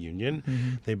formed a union. Mm-hmm.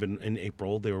 They've been, in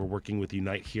April, they were working with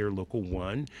Unite Here Local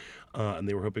 1, and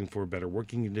they were hoping for better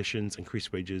working conditions,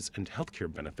 increased wages, and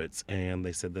healthcare benefits, and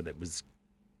they said that it was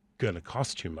going to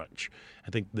cost too much.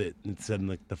 I think that it said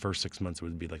in the first 6 months it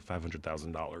would be like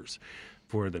 $500,000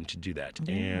 for them to do that.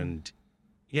 Mm. And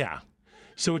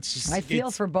so it's just... I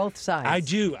feel for both sides. I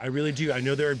do. I really do. I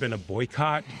know there had been a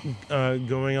boycott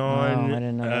going on. Oh, I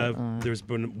didn't know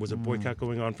that. Was a boycott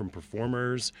going on from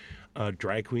performers.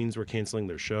 Drag queens were canceling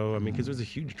their show. I mean, because it was a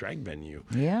huge drag venue.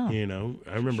 Yeah.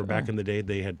 I remember back in the day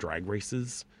they had drag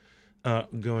races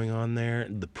going on there.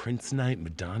 The Prince night,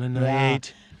 Madonna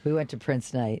night. Yeah. We went to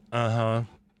Prince night. Uh-huh.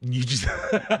 You just...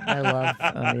 I love...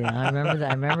 Oh, yeah. I remember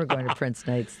that. I remember going to Prince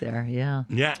nights there. Yeah.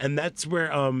 Yeah, and that's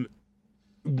where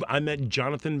I met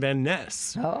Jonathan Van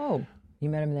Ness. Oh, you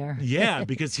met him there? Yeah,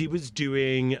 because he was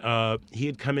doing... he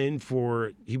had come in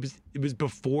for... It was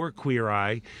before Queer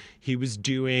Eye. He was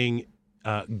doing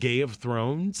Gay of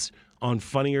Thrones on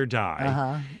Funny or Die.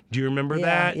 Uh-huh. Do you remember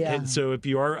that? Yeah. And so if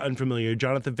you are unfamiliar,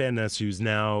 Jonathan Van Ness, who's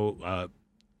now...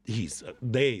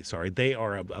 They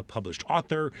are a published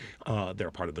author.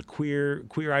 They're part of the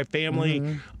Queer Eye family.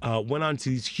 Mm-hmm. Went on to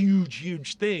these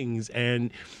huge things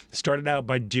and started out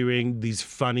by doing these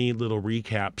funny little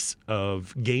recaps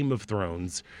of Game of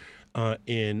Thrones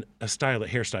in a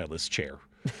hairstylist chair.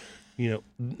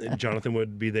 Jonathan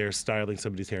would be there styling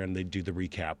somebody's hair, and they'd do the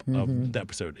recap of the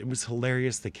episode. It was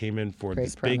hilarious. They came in for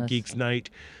this big Geeks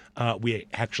Night. We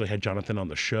actually had Jonathan on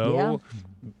the show.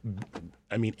 Yeah.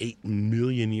 I mean, 8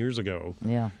 million years ago.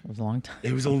 Yeah, it was a long time.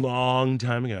 It was a long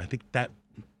time ago. I think that,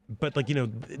 but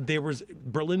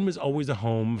Berlin was always a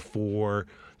home for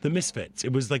the misfits.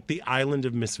 It was like the island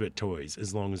of misfit toys,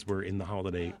 as long as we're in the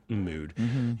holiday mood.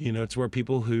 Mm-hmm. It's where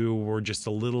people who were just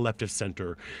a little left of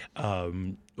center,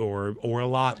 or a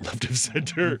lot left of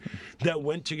center, that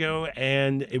went to go,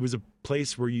 and it was a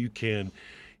place where you can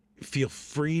feel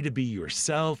free to be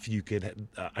yourself. You could,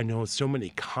 I know so many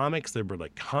comics. There were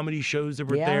like comedy shows that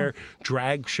were there,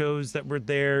 drag shows that were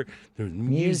there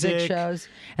music shows,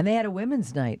 and they had a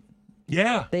women's night.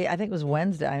 Yeah, I think it was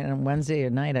Wednesday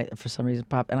night. For some reason,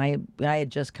 popped, and I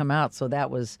had just come out, so that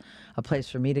was a place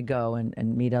for me to go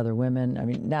and meet other women. I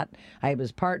mean, I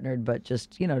was partnered, but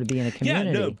just to be in a community.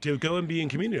 Yeah, no, to go and be in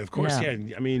community, of course. Yeah,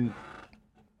 I mean,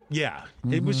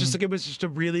 mm-hmm. It was just a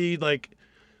really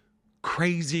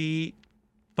crazy,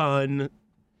 fun,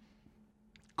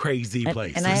 crazy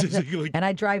place. And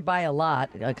I drive by a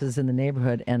lot because it's in the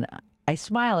neighborhood, and I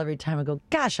smile every time. I go,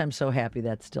 gosh, I'm so happy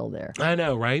that's still there. I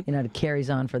know, right? It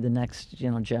carries on for the next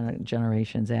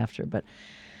generations after. But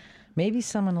maybe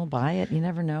someone will buy it. You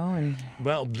never know. And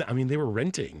well, I mean, they were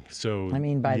renting, so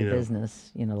by the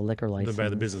business, the liquor license, by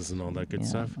the business and all that good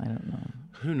stuff. I don't know.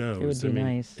 Who knows? It would be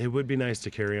nice. It would be nice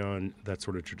to carry on that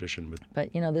sort of tradition.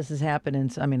 But this has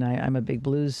happened. I'm a big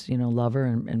blues, lover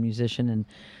and musician, and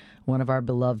one of our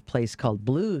beloved place called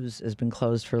Blues has been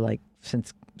closed for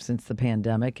since the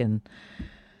pandemic, and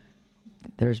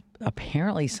there's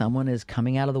apparently someone is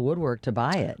coming out of the woodwork to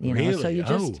buy it. Really? So you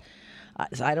just.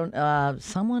 I don't.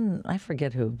 Someone, I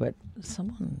forget who, but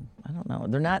someone, I don't know.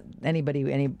 They're not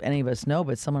anybody any of us know,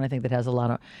 but someone I think that has a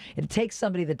lot of. It takes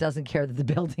somebody that doesn't care that the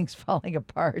building's falling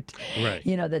apart. Right.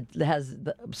 That has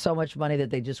so much money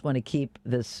that they just want to keep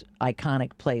this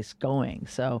iconic place going.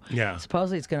 So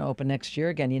supposedly it's going to open next year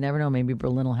again. You never know. Maybe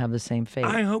Berlin will have the same fate.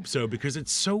 I hope so, because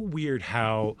it's so weird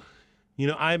how.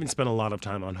 I haven't spent a lot of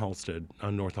time on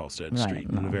North Halsted Street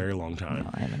in a very long time. No,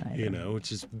 I haven't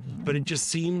either. But it just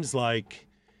seems like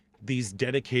these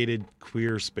dedicated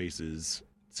queer spaces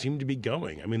seem to be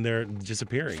going. I mean, they're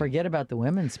disappearing. Forget about the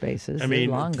women's spaces. I mean,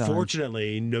 long gone.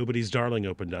 Fortunately, Nobody's Darling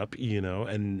opened up,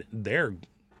 and they're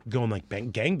going like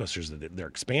gangbusters. They're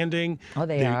expanding. Oh,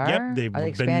 they are? Yep. Are they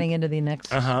expanding into the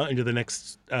next? Into the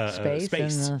next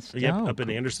space. Up in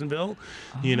Andersonville.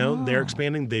 They're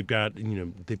expanding. They've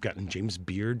gotten James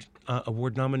Beard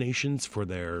award nominations for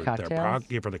their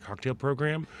the cocktail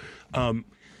program.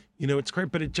 It's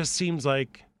great, but it just seems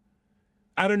like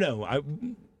I don't know.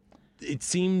 It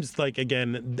seems like,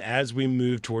 again, as we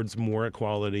move towards more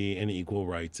equality and equal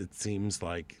rights, it seems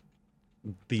like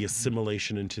the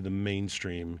assimilation into the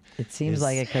mainstream. It seems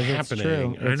like it because it's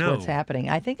true. It's what's happening.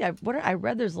 I think I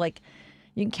read there's like,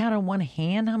 you can count on one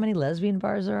hand how many lesbian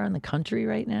bars there are in the country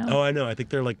right now. Oh, I know. I think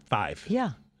they're like 5.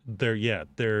 Yeah.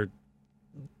 They're.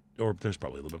 Or there's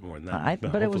probably a little bit more than that.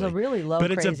 But it was a really low, but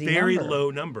it's a very number.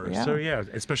 low number. Yeah. So, yeah,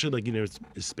 especially like,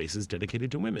 spaces dedicated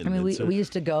to women. I mean, we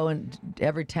used to go, and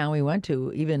every town we went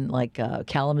to, even like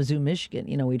Kalamazoo, Michigan,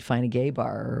 we'd find a gay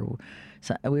bar.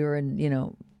 Or we were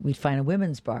in, we'd find a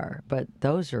women's bar. But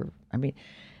those are,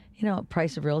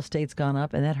 price of real estate's gone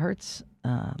up, and that hurts,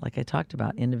 like I talked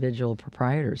about, individual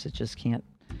proprietors. It just can't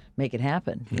make it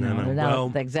happen. They're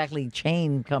not exactly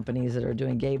chain companies that are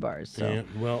doing gay bars. So. Yeah,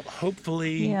 well,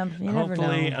 hopefully,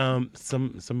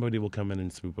 somebody will come in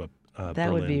and swoop up. That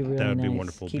Berlin. would be really that would nice. be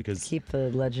wonderful keep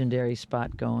the legendary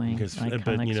spot going.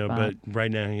 But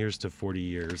right now, here's to 40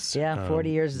 years. Yeah, 40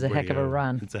 years is a heck of a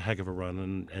run. It's a heck of a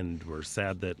run, and we're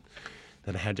sad that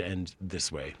it had to end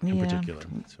this way in particular.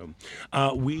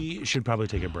 So we should probably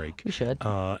take a break. We should.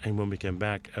 And when we come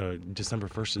back, December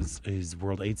 1st is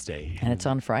World AIDS Day. And it's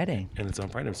on Friday. So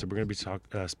we're going to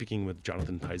be speaking with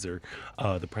Jonathan Pizer,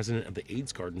 the president of the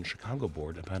AIDS Garden Chicago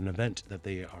Board, about an event that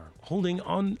they are holding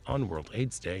on World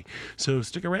AIDS Day. So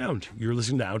stick around. You're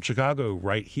listening to Out Chicago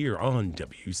right here on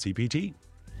WCPT.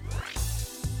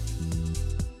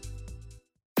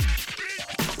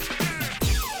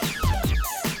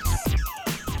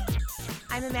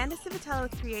 I'm Amanda Civitello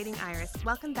with Creating Iris.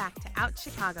 Welcome back to Out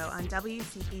Chicago on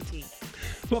WCPT.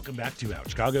 Welcome back to Out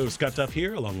Chicago. Scott Duff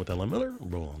here, along with Ellen Miller,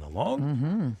 rolling along.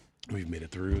 Mm-hmm. We've made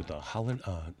it through the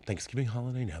Thanksgiving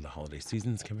holiday. Now the holiday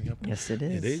season's coming up. Yes, it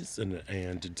is. It is.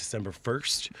 And December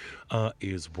 1st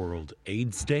is World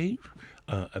AIDS Day,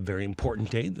 a very important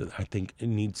day that I think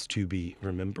needs to be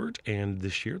remembered. And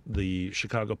this year, the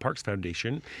Chicago Parks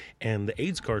Foundation and the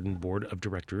AIDS Garden Board of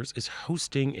Directors is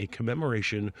hosting a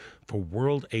commemoration for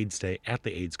World AIDS Day at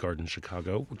the AIDS Garden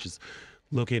Chicago, which is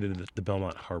located at the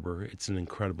Belmont Harbor. It's an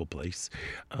incredible place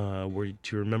where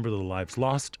to remember the lives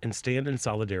lost and stand in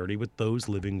solidarity with those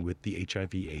living with the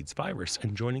HIV/AIDS virus.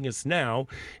 And joining us now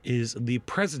is the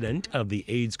president of the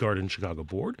AIDS Garden Chicago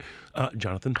Board,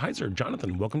 Jonathan Pizer.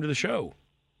 Jonathan, welcome to the show.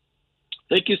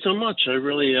 Thank you so much. I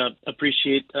really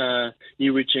appreciate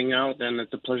you reaching out, and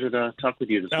it's a pleasure to talk with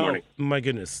you this morning. Oh, my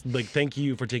goodness. Thank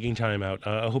you for taking time out.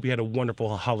 I hope you had a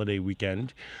wonderful holiday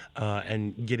weekend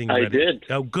and getting ready. I did.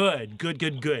 Oh, good.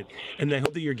 And I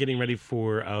hope that you're getting ready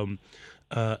for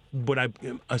what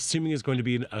I'm assuming is going to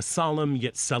be a solemn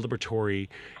yet celebratory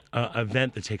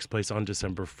event that takes place on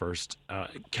December 1st.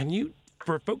 Can you,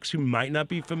 for folks who might not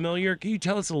be familiar, can you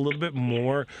tell us a little bit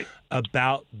more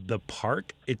about the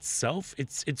park itself?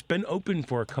 It's been open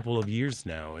for a couple of years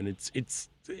now, and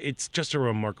it's just a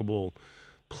remarkable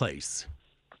place.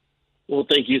 Well,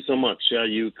 thank you so much.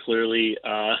 You clearly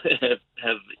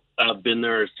have been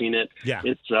there or seen it. Yeah.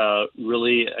 It's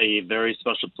really a very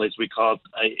special place. We call it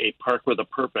a park with a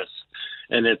purpose.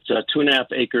 And it's 2.5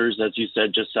 acres, as you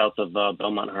said, just south of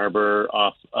Belmont Harbor,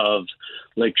 off of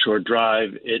Lakeshore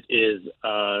Drive. It is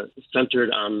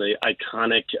centered on the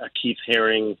iconic Keith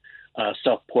Haring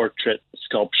self-portrait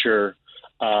sculpture,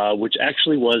 which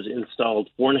actually was installed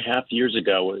 4.5 years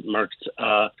ago. It marked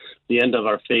the end of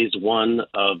our phase 1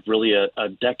 of really a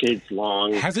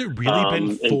decades-long Has it really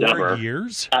been 4 endeavor.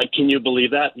 Years? Can you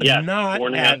believe that? Yes, Not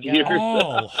 4.5 years.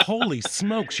 Oh, holy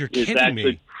smokes! You're It's kidding actually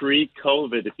me.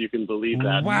 Pre-COVID, if you can believe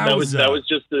that. Wowza. That was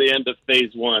just the end of phase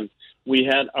 1. We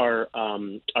had our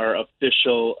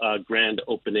official grand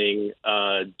opening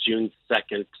June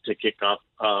 2nd to kick off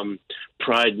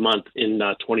Pride Month in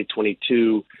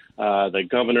 2022. The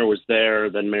governor was there.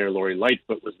 Then Mayor Lori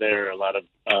Lightfoot was there. A lot of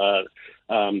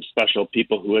special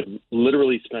people who had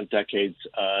literally spent decades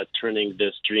turning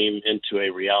this dream into a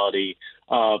reality.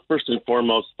 First and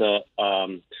foremost, the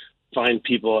fine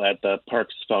people at the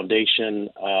Parks Foundation,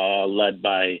 led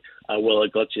by Willa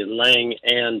Gletchen-Lang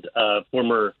and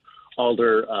former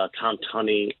Alder Tom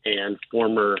Tunney and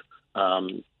former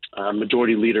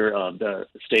Majority Leader of the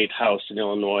State House in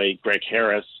Illinois, Greg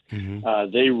Harris.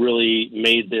 Mm-hmm. They really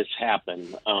made this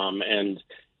happen, and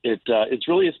it's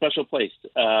really a special place.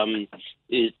 There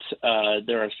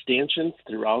are stanchions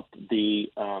throughout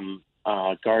the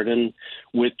garden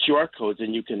with QR codes,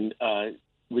 and you can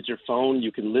with your phone,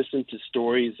 you can listen to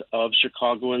stories of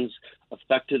Chicagoans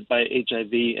affected by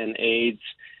HIV and AIDS.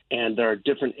 And there are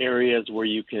different areas where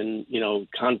you can,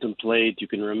 contemplate, you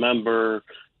can remember,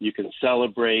 you can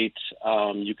celebrate,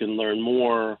 you can learn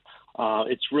more.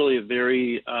 It's really a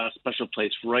very special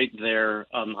place right there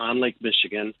on Lake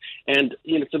Michigan. And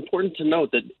it's important to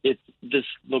note that this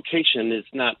location is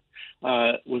not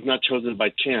was not chosen by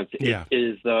chance. It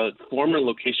is the former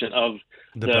location of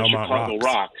the Chicago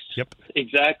Rocks. Yep.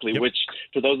 Exactly, which,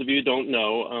 for those of you who don't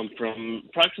know, from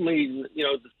approximately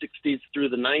the 60s through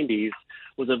the 90s,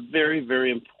 was a very,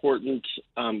 very important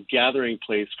gathering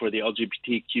place for the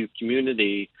LGBTQ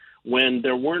community when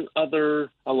there weren't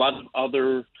a lot of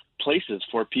other places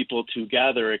for people to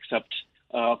gather except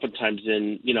oftentimes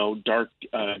in, dark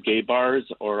gay bars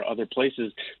or other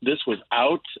places. This was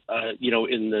out,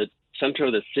 in the center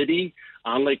of the city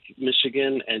on Lake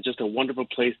Michigan, and just a wonderful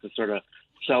place to sort of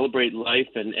celebrate life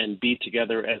and be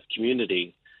together as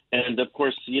community. And of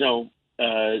course, the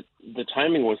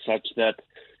timing was such that,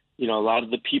 a lot of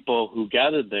the people who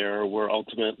gathered there were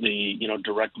ultimately,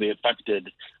 directly affected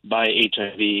by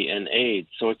HIV and AIDS.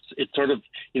 So it's sort of,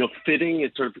 fitting.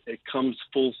 It comes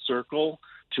full circle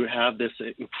to have this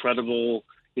incredible,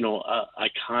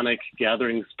 iconic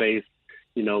gathering space,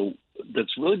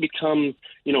 that's really become,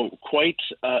 quite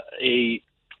a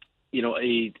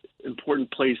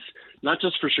important place, not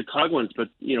just for Chicagoans, but,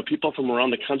 people from around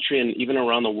the country and even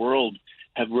around the world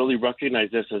have really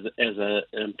recognized this as an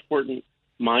important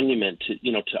monument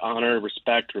to honor,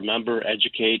 respect, remember,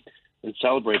 educate, and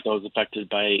celebrate those affected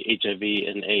by HIV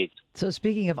and AIDS. So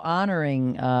speaking of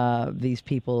honoring these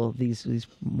people, these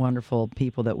wonderful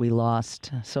people that we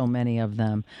lost, so many of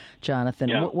them,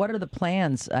 Jonathan, what are the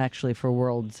plans actually for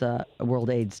World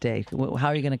AIDS Day? How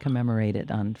are you going to commemorate it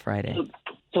on Friday?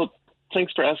 So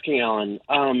thanks for asking, Ellen.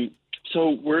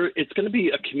 It's going to be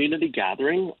a community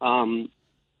gathering.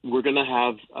 We're going to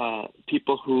have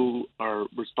people who are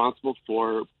responsible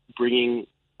for bringing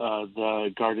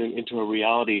the garden into a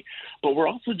reality, but we're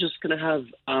also just going to have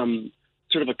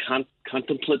sort of a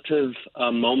contemplative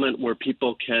moment where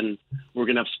we're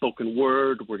going to have spoken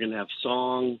word, we're going to have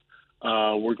song,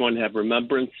 we're going to have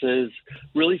remembrances,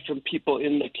 really from people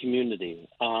in the community.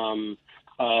 Don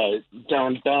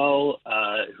Bell,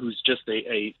 who's just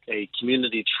a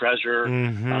community treasure,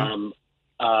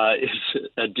 is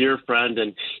a dear friend,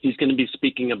 and he's going to be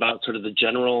speaking about sort of the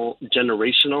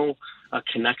generational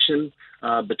connection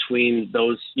between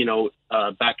those,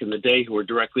 back in the day who were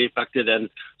directly affected, and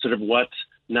sort of what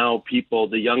now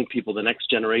the young people, the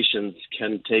next generations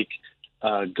can take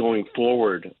going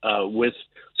forward with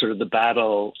sort of the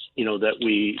battle, that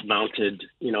we mounted,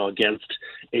 against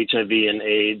HIV and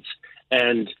AIDS.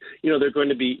 And, we're going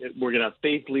to have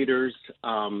faith leaders,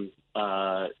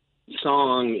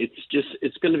 song.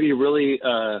 It's going to be really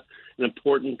an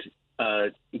important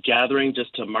gathering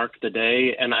just to mark the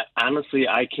day. And I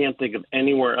can't think of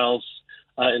anywhere else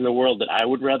in the world that I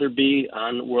would rather be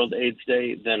on World AIDS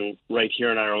Day than right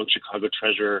here in our own Chicago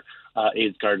treasure,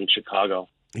 AIDS Garden, Chicago.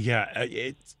 Yeah,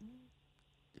 it's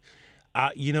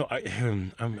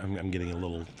I'm getting a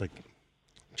little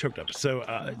choked up.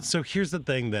 So here's the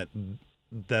thing that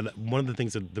one of the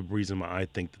things that the reason why I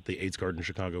think that the AIDS Garden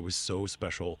Chicago was so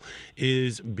special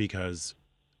is because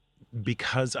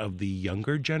of the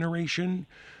younger generation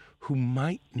who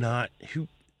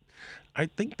I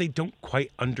think they don't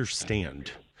quite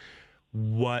understand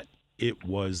what it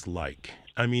was like.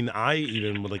 I mean, I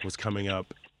even was coming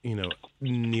up,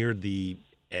 near the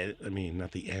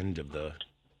end of the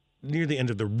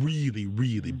really,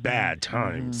 really bad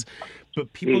times.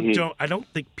 But people I don't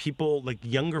think people,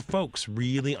 younger folks,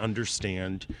 really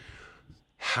understand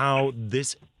how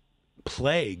this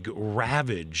plague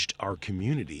ravaged our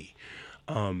community.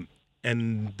 And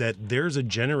that there's a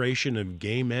generation of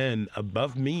gay men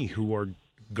above me who are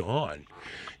gone.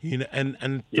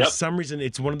 And for some reason,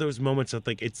 it's one of those moments that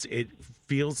it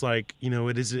feels like,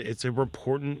 it's a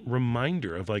important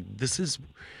reminder of this is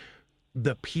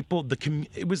the people,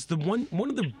 it was one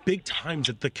of the big times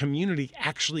that the community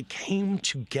actually came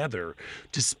together,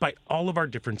 despite all of our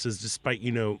differences, despite,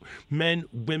 men,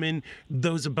 women,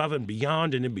 those above and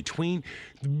beyond and in between,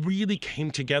 really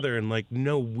came together and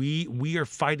no, we are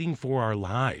fighting for our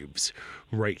lives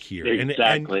right here.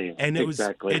 Exactly. And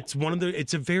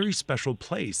it's a very special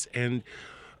place. And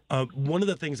one of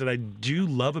the things that I do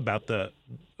love about the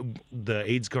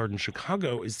AIDS Garden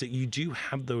Chicago is that you do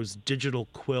have those digital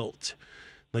quilt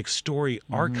story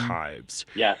archives.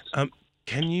 Yes.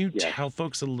 Can you tell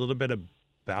folks a little bit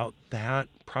about that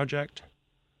project?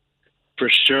 For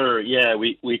sure. Yeah,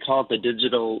 we call it the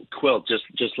digital quilt,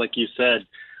 just like you said.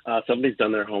 Somebody's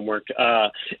done their homework.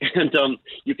 And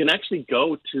you can actually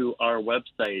go to our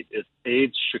website. It's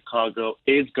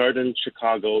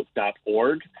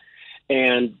AIDSgardenchicago.org.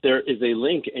 And there is a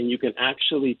link, and you can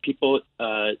actually, people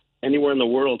anywhere in the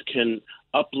world can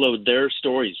upload their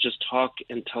stories. Just talk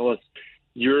and tell us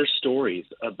your stories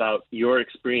about your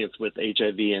experience with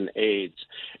HIV and AIDS.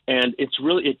 And it's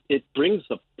really, it brings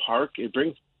the park, it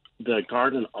brings the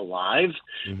garden alive,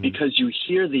 because you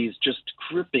hear these just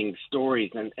gripping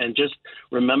stories and just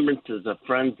remembrances of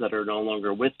friends that are no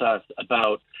longer with us,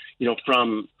 about,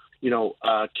 from,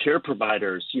 care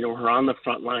providers, who are on the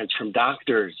front lines, from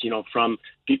doctors, from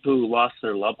people who lost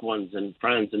their loved ones and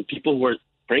friends, and people who are,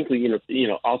 frankly,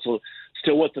 also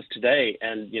still with us today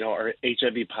and, are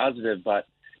HIV positive, but,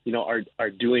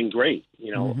 are doing great,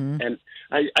 And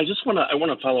I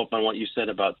want to follow up on what you said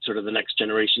about sort of the next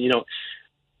generation.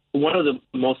 One of the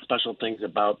most special things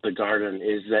about the garden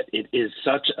is that it is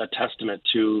such a testament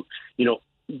to,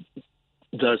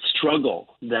 the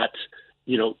struggle that,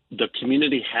 the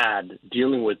community had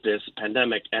dealing with this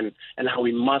pandemic, and how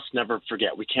we must never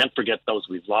forget. We can't forget those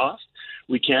we've lost.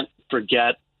 We can't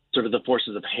forget sort of the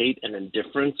forces of hate and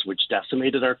indifference which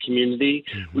decimated our community.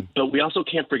 But we also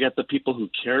can't forget the people who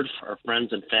cared for our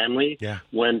friends and family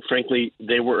when, frankly,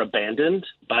 they were abandoned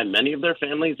by many of their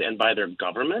families and by their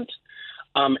government.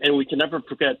 And we can never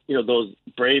forget, those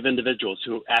brave individuals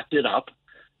who acted up.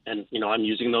 And, I'm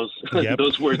using those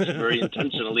those words very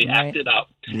intentionally, acted up.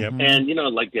 And,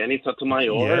 like Danny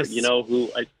Sotomayor, who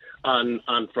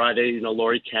on Friday,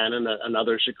 Lori Cannon,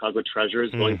 another Chicago treasure,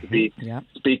 is going to be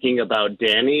speaking about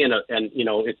Danny. And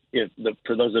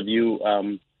for those of you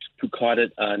who caught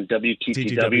it on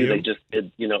WTTW, they just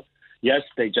did,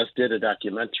 they just did a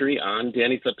documentary on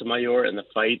Danny Sotomayor and the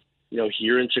fight,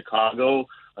 here in Chicago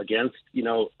against,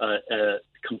 a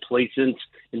complacent,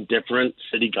 indifferent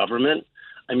city government.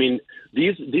 I mean,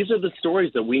 these are the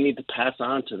stories that we need to pass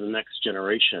on to the next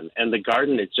generation. And the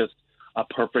garden is just a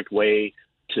perfect way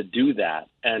to do that.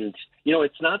 And,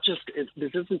 it's not just,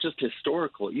 this isn't just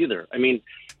historical either. I mean,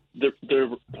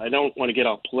 I don't want to get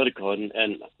all political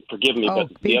and forgive me, but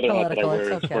the other hat that I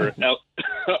wear is for,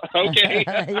 okay.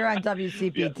 You're on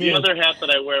WCPT. The other hat that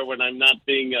I wear when I'm not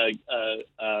being a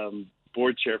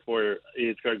board chair for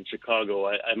AIDS Garden Chicago,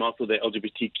 I'm also the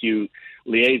LGBTQ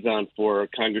liaison for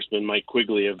Congressman Mike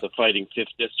Quigley of the Fighting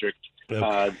 5th District,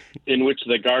 in which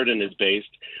the garden is based.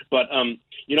 But, in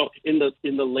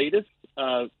the latest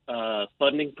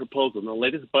funding proposal, in the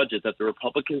latest budget that the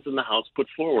Republicans in the House put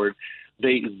forward,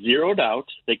 they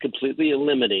completely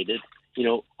eliminated,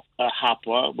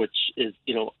 HOPWA, which is,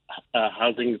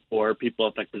 housing for people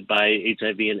affected by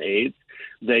HIV and AIDS.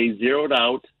 They zeroed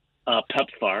out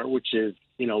PEPFAR, which is,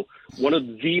 one of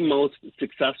the most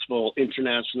successful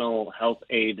international health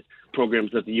aid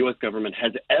programs that the U.S. government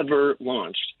has ever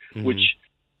launched, which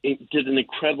did an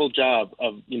incredible job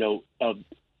of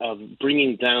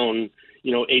bringing down,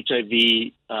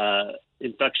 HIV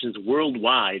infections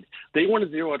worldwide. They want to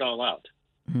zero it all out.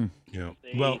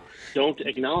 They don't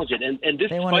acknowledge it. And this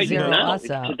fight is now. It's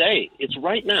today. It's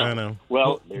right now. I know.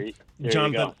 Well, there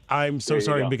Jonathan, you go. I'm so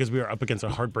sorry because we are up against a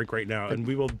heartbreak right now, and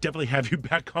we will definitely have you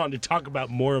back on to talk about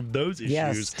more of those issues.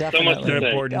 Yes, definitely. So much to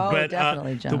important. Oh, but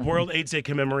definitely, the World AIDS Day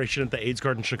commemoration at the AIDS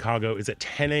Garden Chicago is at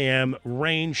 10 a.m.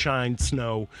 Rain, shine,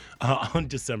 snow on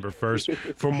December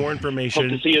 1st. For more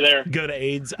information, hope to see you there. Go to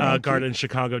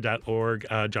AIDSGardenChicago.org.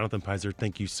 Jonathan Pizer,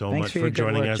 thank you so much for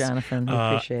joining us, Jonathan. We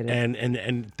appreciate it.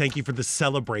 And thank you for the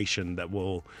celebration that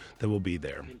will be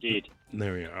there. Indeed.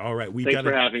 There we are. All right. Thanks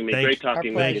for having me. Great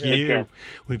talking with you. Thank you.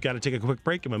 We've got to take a quick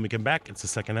break, and when we come back, it's the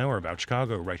second hour of Out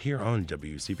Chicago right here on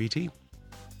WCPT.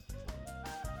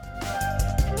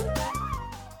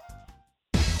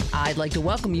 I'd like to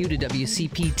welcome you to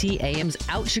WCPT AM's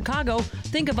Out Chicago.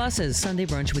 Think of us as Sunday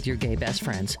brunch with your gay best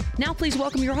friends. Now please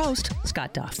welcome your host,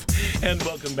 Scott Duff. And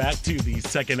welcome back to the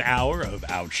second hour of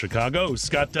Out Chicago.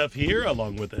 Scott Duff here,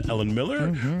 along with Ellen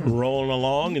Miller, rolling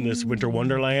along in this winter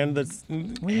wonderland that's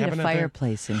we need a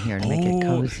fireplace in here to make it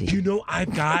cozy.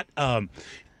 I've got...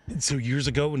 So years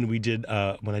ago when we did,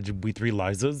 when I did We Three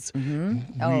Lizas,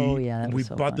 we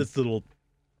bought this little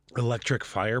electric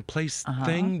fireplace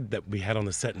thing that we had on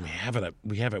the set,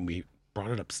 and we brought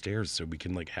it upstairs so we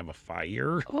can have a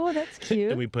fire. Oh, that's cute.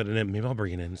 And we put it in. Maybe I'll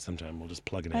bring it in sometime. We'll just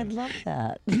plug it in. I'd love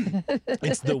that.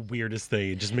 It's the weirdest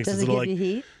thing. It just makes Does this it little give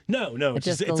you heat? No, it's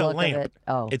just it's a lamp.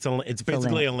 It's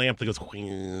basically a lamp that goes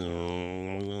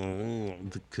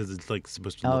because it's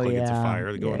supposed to look like it's a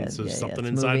fire going. So something it's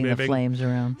inside moving moving the flames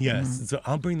around. Yes, so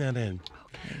I'll bring that in.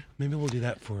 Okay. Maybe we'll do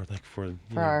that for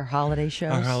our holiday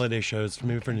shows. Our holiday shows.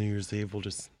 Maybe for New Year's Eve, we'll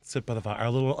just sit by the fire. Our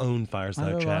little own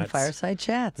fireside chats. Fireside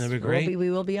chats. That'd be great. We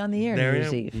will be on the air New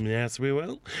Year's Eve. Yes, we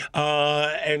will.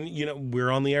 And we're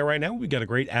on the air right now. We've got a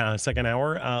great second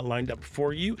hour lined up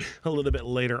for you. A little bit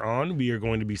later on, we are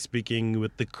going to be speaking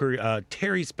with the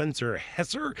Terry Spencer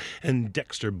Hesser and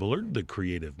Dexter Bullard, the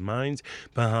creative minds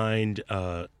behind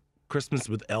Christmas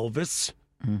with Elvis.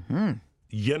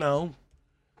 Mm-hmm.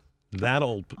 That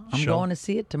old show. I'm going to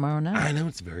see it tomorrow night. I know,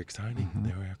 it's very exciting. Mm-hmm.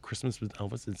 There we are. Christmas with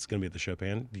Elvis. It's going to be at the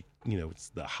Chopin. It's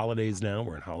the holidays now.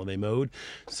 We're in holiday mode.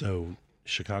 So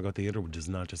Chicago Theater does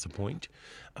not disappoint.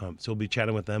 So we'll be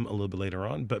chatting with them a little bit later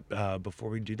on. But before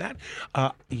we do that,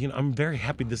 I'm very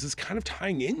happy. This is kind of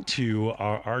tying into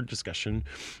our discussion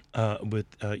with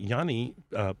Yanni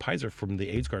Pizer from the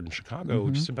AIDS Garden Chicago,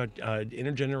 just about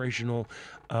intergenerational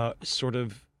sort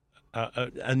of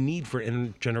a need for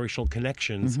intergenerational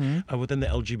connections within the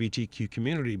LGBTQ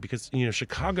community, because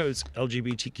Chicago's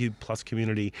LGBTQ plus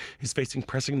community is facing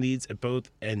pressing needs at both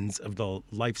ends of the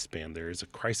lifespan. There is a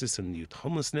crisis in youth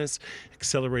homelessness,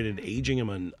 accelerated aging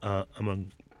among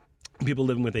people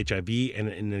living with HIV, and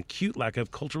an acute lack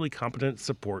of culturally competent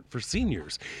support for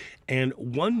seniors. And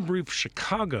One Roof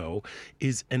Chicago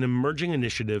is an emerging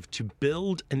initiative to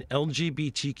build an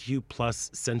LGBTQ plus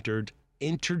centered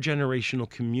intergenerational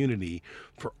community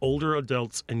for older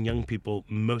adults and young people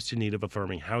most in need of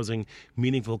affirming housing,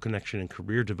 meaningful connection, and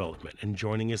career development. And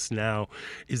joining us now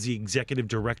is the executive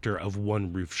director of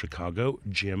One Roof Chicago,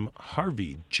 Jim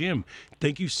Harvey. Jim,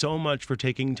 thank you so much for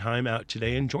taking time out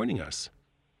today and joining us.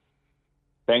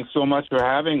 Thanks so much for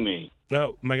having me.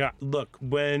 Oh my God! Look,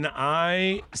 when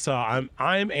I saw,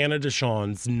 I'm Anna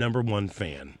DeShawn's #1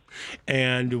 fan,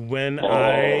 and when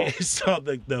I saw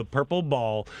the purple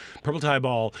tie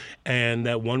ball, and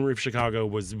that One Roof Chicago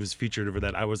was featured over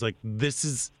that, I was like,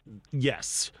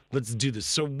 yes, let's do this.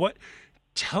 So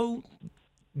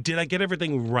did I get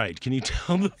everything right? Can you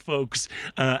tell the folks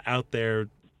out there,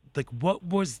 what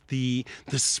was the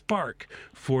spark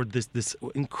for this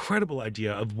incredible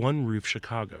idea of One Roof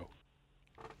Chicago?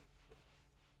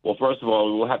 Well, first of all,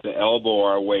 we will have to elbow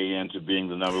our way into being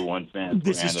the #1 fan.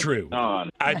 This is true.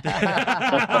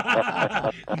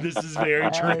 This is very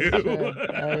true.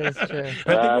 That is true.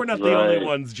 I think we're not the only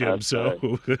ones, Jim. That's right.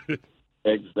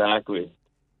 Exactly.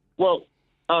 Well,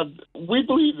 we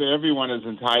believe that everyone is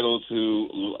entitled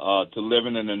to live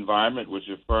in an environment which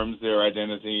affirms their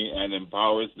identity and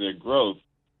empowers their growth.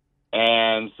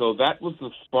 And so that was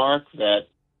the spark that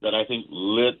I think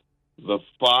lit the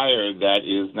fire that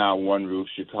is now One Roof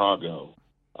Chicago.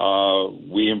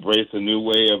 We embrace a new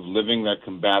way of living that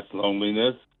combats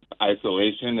loneliness,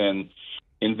 isolation, and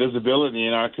invisibility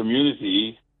in our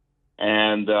community.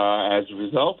 And as a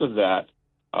result of that,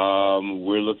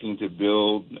 we're looking to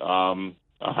build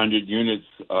 100 units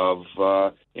of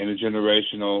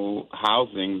intergenerational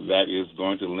housing that is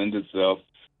going to lend itself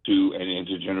to an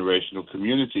intergenerational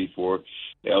community for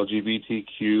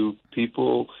LGBTQ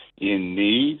people in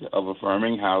need of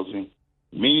affirming housing,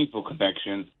 meaningful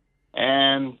connection,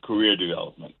 and career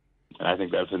development. And I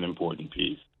think that's an important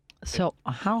piece. So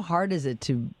how hard is it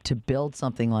to build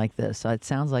something like this? It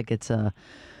sounds like it's a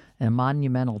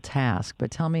monumental task, but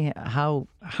tell me, how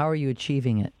are you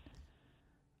achieving it?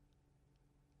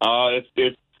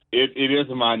 It is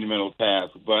a monumental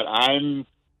task, but I'm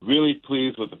really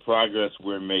pleased with the progress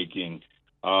we're making.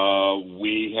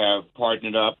 We have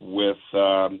partnered up with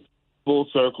Full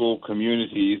Circle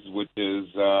Communities, which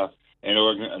is a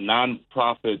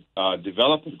nonprofit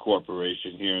development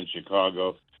corporation here in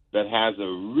Chicago that has a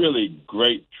really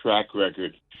great track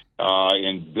record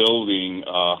in building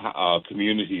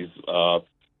communities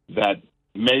that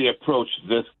may approach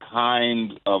this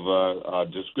kind of a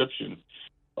description.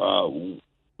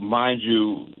 Mind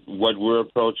you, what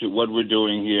we're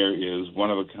doing here is one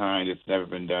of a kind. It's never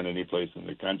been done anyplace in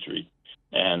the country,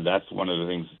 and that's one of the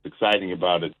things that's exciting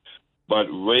about it. But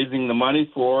raising the money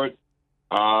for it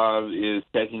is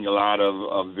taking a lot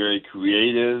of very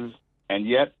creative and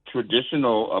yet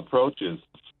traditional approaches.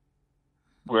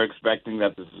 We're expecting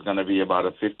that this is going to be about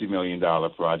a $50 million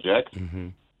project. Mm-hmm.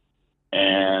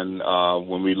 And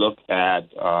when we look at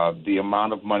the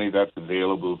amount of money that's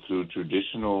available through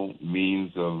traditional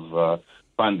means of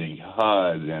funding,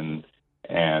 HUD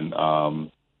and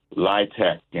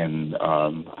LIHTC and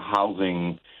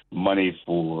housing money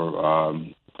for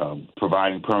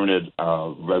providing permanent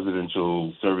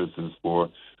residential services for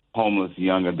homeless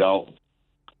young adults,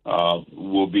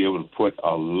 we'll be able to put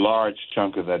a large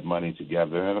chunk of that money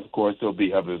together. And, of course, there'll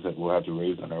be others that we'll have to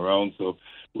raise on our own. So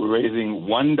we're raising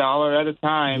 $1 at a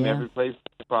time every place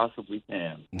we possibly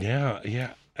can.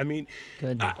 Yeah. I mean,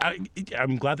 Good.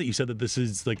 I'm glad that you said that this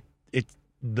is like it's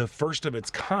the first of its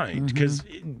kind, because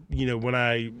when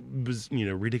I was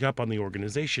reading up on the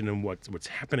organization and what's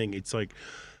happening, it's like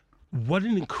what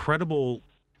an incredible.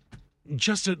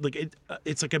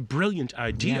 It's like a brilliant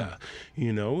idea,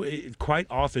 quite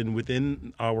often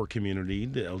within our community,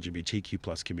 the LGBTQ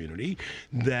plus community,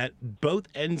 that both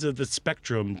ends of the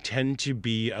spectrum tend to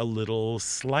be a little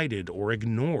slighted or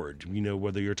ignored,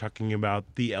 whether you're talking about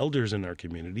the elders in our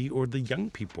community or the young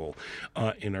people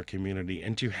in our community,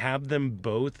 and to have them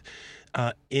both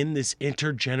in this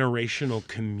intergenerational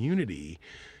community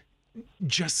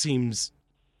just seems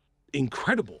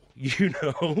incredible,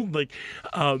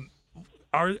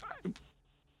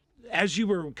 as you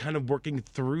were kind of working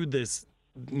through this,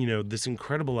 this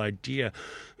incredible idea,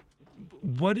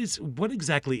 what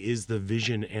exactly is the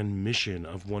vision and mission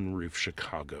of One Roof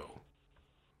Chicago?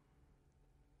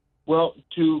 Well,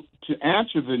 to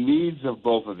answer the needs of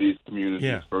both of these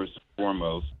communities first and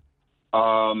foremost,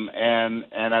 and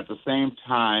at the same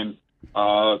time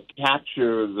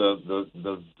capture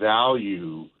the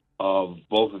value of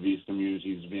both of these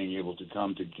communities being able to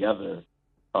come together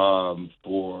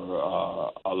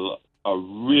for a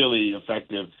really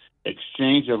effective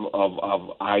exchange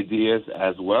of ideas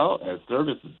as well as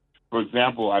services. For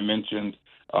example, I mentioned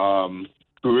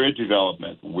career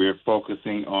development. We're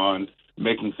focusing on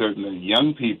making certain that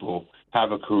young people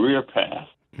have a career path.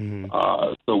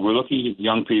 So we're looking at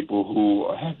young people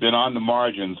who have been on the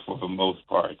margins for the most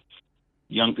part,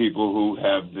 young people who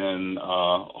have been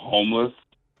homeless,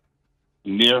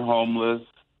 near homeless,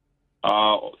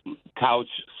 couch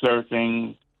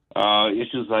surfing,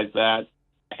 issues like that,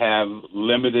 have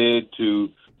limited to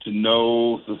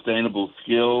no sustainable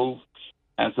skills.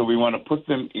 And so we want to put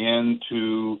them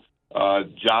into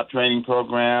job training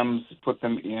programs, put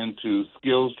them into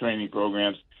skills training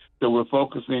programs. So we're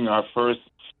focusing our first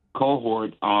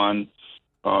cohort on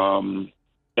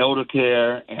elder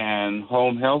care and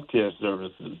home health care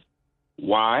services.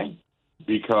 Why?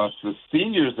 Because the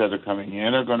seniors that are coming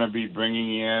in are going to be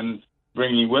bringing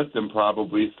with them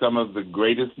probably some of the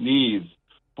greatest needs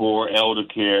for elder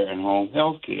care and home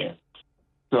health care.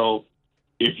 So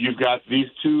if you've got these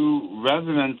two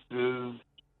residences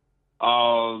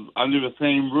under the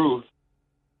same roof,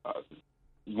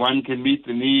 one can meet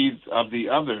the needs of the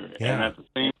other. Yeah. And at the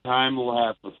same time, we'll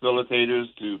have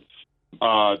facilitators to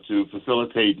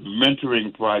facilitate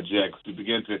mentoring projects, to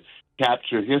begin to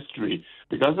capture history,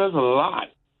 because there's a lot,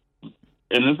 and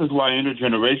this is why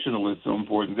intergenerational is so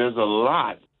important. There's a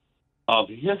lot of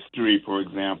history, for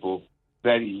example,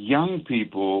 that young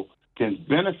people can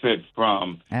benefit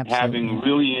from. Absolutely. Having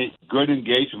really good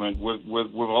engagement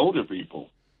with older people.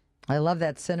 I love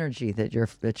that synergy that you're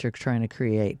trying to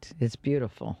create. It's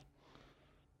beautiful.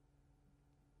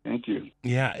 Thank you.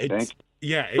 Yeah. Thank you.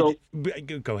 Yeah.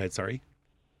 Go ahead. Sorry.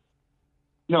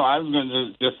 No, I was going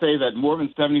to just say that more than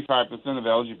 75% of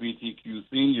LGBTQ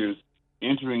seniors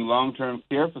entering long-term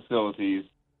care facilities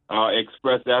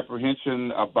express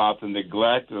apprehension about the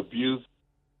neglect, abuse,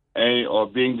 or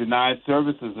being denied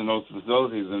services in those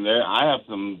facilities. And I have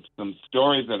some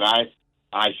stories that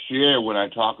I share when I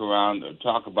talk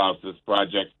about this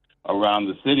project around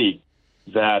the city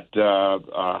that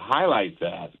highlight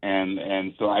that.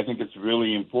 And so I think it's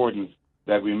really important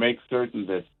that we make certain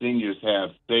that seniors have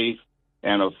safe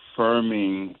and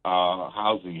affirming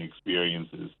housing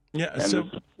experiences. Yeah, and this is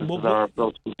our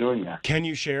approach to doing that. Can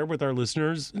you share with our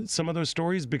listeners some of those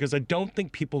stories? Because I don't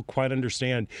think people quite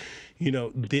understand,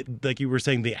 like you were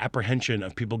saying, the apprehension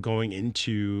of people going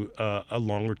into a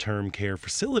longer-term care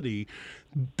facility.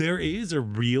 There is a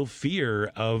real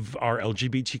fear of our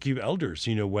LGBTQ elders,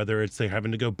 whether it's they're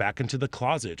having to go back into the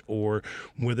closet or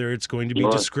whether it's going to be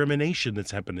discrimination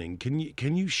that's happening.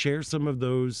 Can you share some of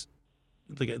those,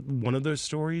 like one of those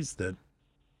stories that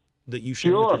you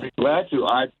shared? Sure, I'd be glad to.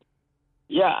 I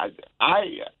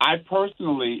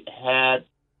personally had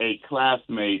a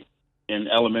classmate in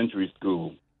elementary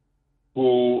school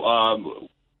who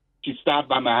she stopped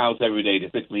by my house every day to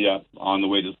pick me up on the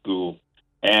way to school,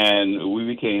 and we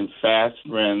became fast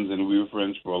friends, and we were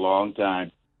friends for a long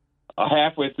time.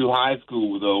 Halfway through high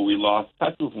school, though, we lost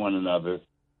touch with one another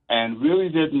and really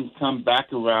didn't come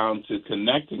back around to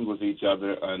connecting with each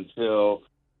other until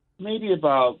maybe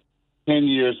about 10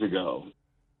 years ago,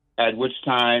 at which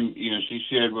time, she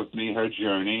shared with me her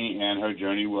journey, and her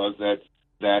journey was that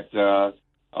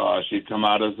she'd come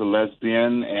out as a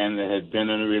lesbian and had been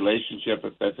in a relationship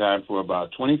at that time for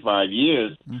about 25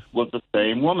 years with the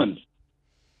same woman.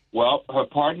 Well, her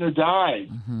partner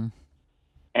died,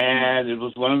 and it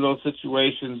was one of those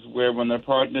situations where when their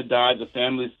partner died, the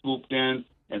family swooped in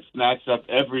and snatched up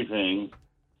everything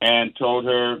and told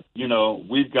her,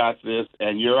 we've got this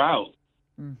and you're out.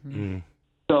 Mm-hmm.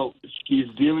 So she's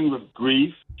dealing with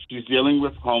grief. She's dealing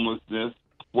with homelessness.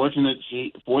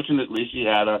 Fortunately, she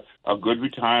had a good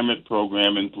retirement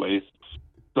program in place.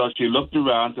 So she looked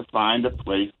around to find a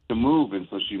place to move, and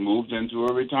so she moved into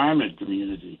a retirement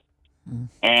community. Mm.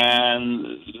 And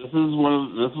this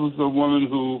was a woman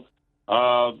who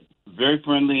very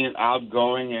friendly and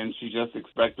outgoing, and she just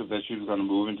expected that she was going to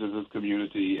move into this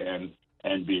community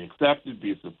and be accepted,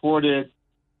 be supported,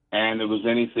 and it was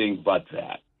anything but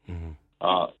that. Mm-hmm.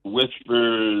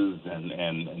 Whispers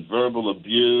and verbal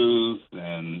abuse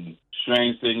and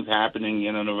strange things happening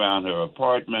in and around her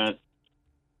apartment.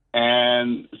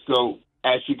 And so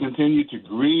as she continued to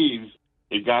grieve,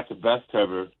 it got the best of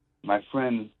her. My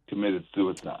friend committed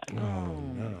suicide. Oh,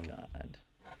 my God.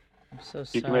 I'm so sorry.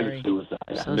 She committed suicide.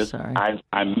 I'm so sorry.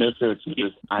 I miss her to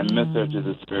this. I miss her to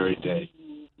this very day.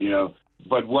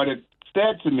 But what it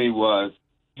said to me was,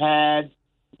 had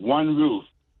one roof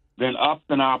been up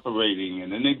and operating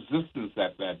and in existence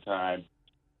at that time,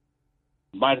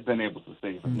 might have been able to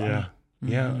save her life.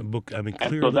 Yeah.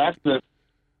 Clearly.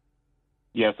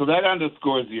 So that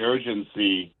underscores the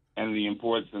urgency and the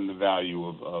importance and the value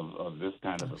of this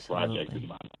kind of a project in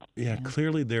my life. Yeah,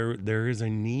 clearly there is a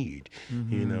need,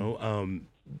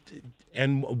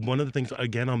 and one of the things,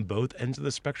 again, on both ends of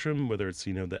the spectrum, whether it's,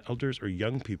 the elders or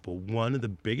young people, one of the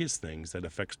biggest things that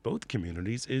affects both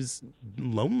communities is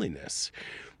loneliness.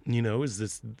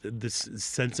 Is this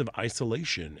sense of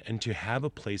isolation, and to have a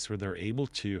place where they're able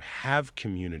to have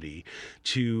community,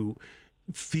 to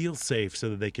feel safe so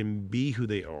that they can be who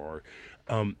they are.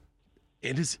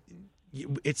 It's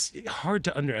hard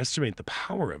to underestimate the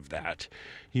power of that,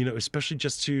 especially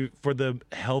just for the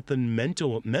health and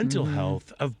mental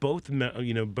health of both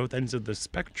ends of the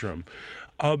spectrum.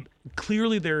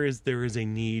 Clearly, there is a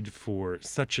need for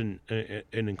such an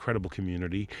incredible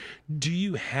community. Do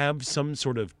you have some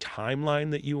sort of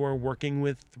timeline that you are working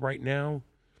with right now?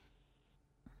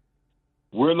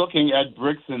 We're looking at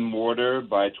bricks and mortar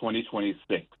by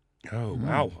 2026. Oh,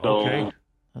 wow. Okay.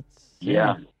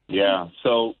 Yeah.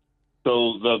 So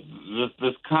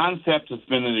this concept has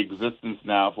been in existence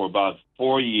now for about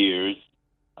 4 years.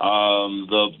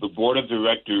 The board of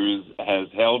directors has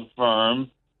held firm,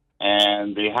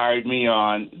 and they hired me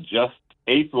on just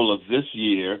April of this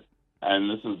year, and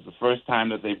this is the first time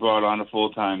that they brought on a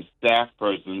full-time staff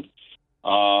person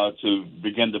to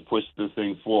begin to push this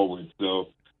thing forward. So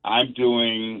I'm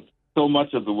doing so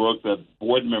much of the work that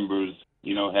board members,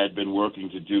 had been working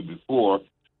to do before,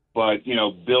 but,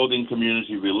 building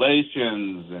community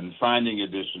relations and finding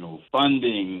additional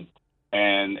funding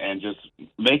and just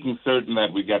making certain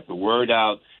that we get the word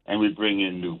out and we bring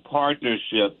in new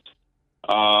partnerships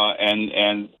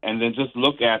and then just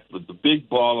look at the big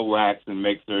ball of wax and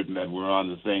make certain that we're on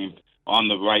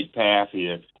the right path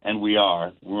here. And we're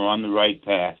on the right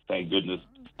path, thank goodness.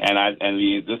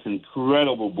 This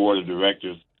incredible board of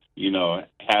directors,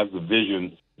 has the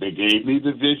vision. They gave me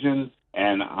the vision,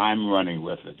 and I'm running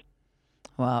with it.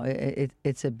 Wow,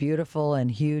 it's a beautiful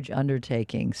and huge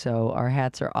undertaking. So our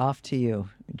hats are off to you,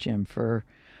 Jim, for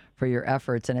your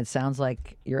efforts. And it sounds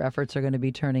like your efforts are going to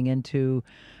be turning into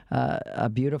a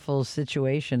beautiful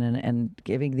situation and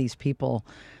giving these people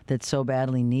that so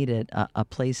badly need it a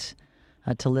place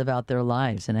to live out their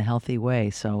lives in a healthy way.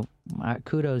 So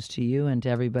kudos to you and to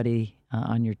everybody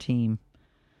on your team.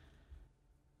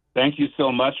 Thank you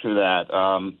so much for that.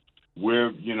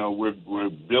 We're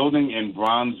building in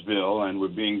Bronzeville, and we're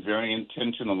being very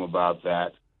intentional about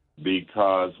that,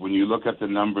 because when you look at the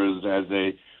numbers as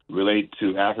they relate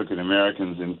to African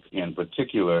Americans in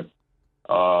particular,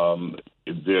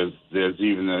 there's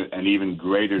even an even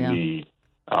greater need.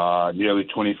 Nearly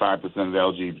 25% of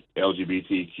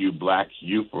LGBTQ Black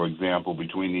youth, for example,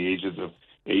 between the ages of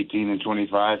 18 and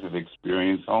 25 have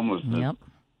experienced homelessness. Yep.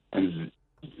 And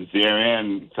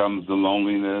therein comes the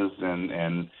loneliness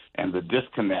and the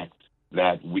disconnect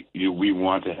that we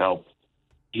want to help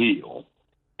heal.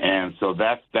 And so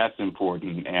that's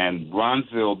important. And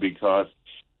Bronzeville, because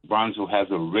Bronzeville has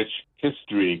a rich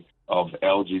history of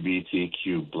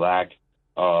LGBTQ Black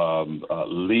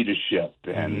leadership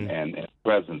and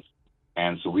presence.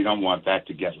 And so we don't want that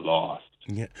to get lost.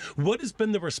 Yeah. What has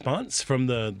been the response from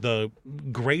the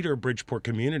greater Bridgeport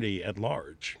community at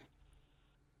large?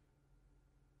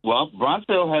 Well,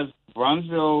 Bronzeville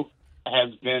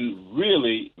has been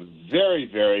really very,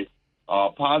 very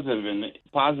positive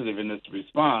in its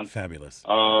response. Fabulous.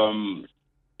 The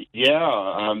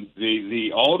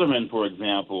alderman, for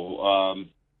example,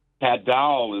 Pat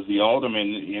Dowell is the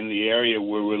alderman in the area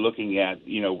where we're looking at,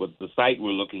 with the site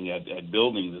we're looking at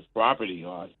building this property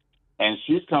on. And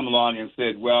she's come along and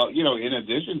said, well, in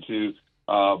addition to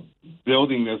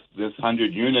building this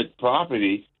 100-unit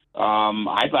property,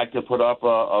 I'd like to put up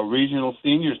a regional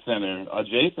senior center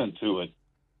adjacent to it.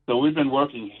 So we've been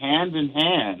working hand in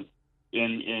hand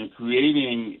in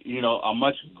creating, a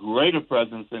much greater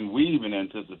presence than we even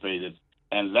anticipated.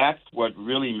 And that's what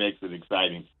really makes it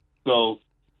exciting. So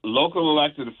local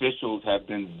elected officials have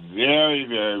been very,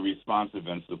 very responsive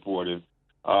and supportive.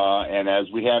 And as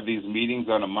we have these meetings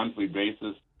on a monthly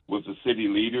basis with the city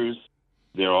leaders,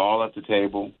 they're all at the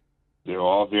table. They're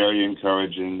all very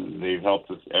encouraging. They've helped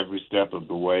us every step of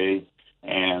the way.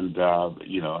 And,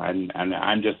 and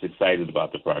I'm just excited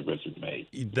about the progress we've made.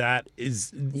 That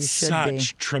is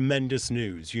such tremendous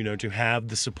news, to have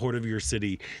the support of your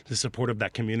city, the support of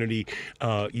that community,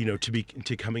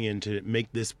 to coming in to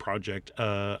make this project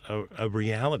a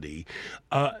reality.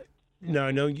 Now,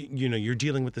 I know, you're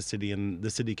dealing with the city, and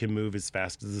the city can move as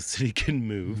fast as the city can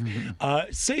move.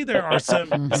 Say there are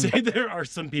some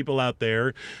people out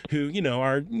there who, have,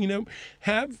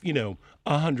 $100, $500,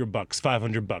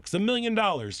 $1 million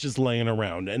just laying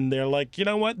around. And they're like, you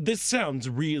know what? This sounds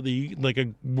really like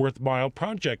a worthwhile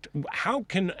project. How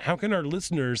can our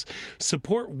listeners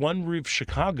support One Roof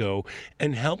Chicago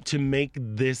and help to make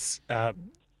this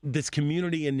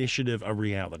community initiative a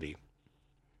reality?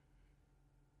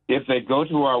 If they go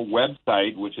to our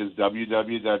website, which is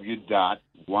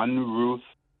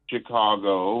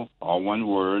www.oneroofchicago, all one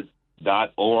word,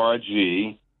 .org,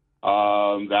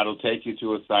 that'll take you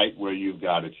to a site where you've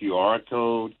got a QR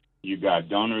code, you've got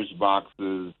donors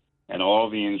boxes, and all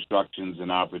the instructions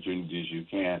and opportunities you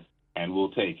can. And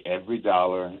we'll take every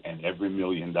dollar and every $1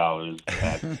 million.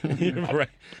 Right.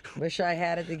 Wish I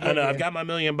had it to give I know, you. I've got my $1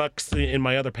 million in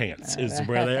my other pants. Is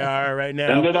where they are right now.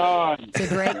 Send it on. It's a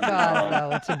great cause,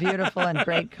 though. It's a beautiful and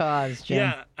great cause, Jim.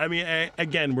 Yeah, I mean,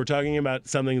 again, we're talking about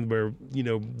something where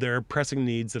there are pressing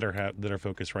needs that are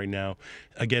focused right now.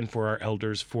 Again, for our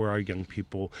elders, for our young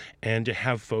people, and to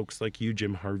have folks like you,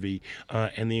 Jim Harvey,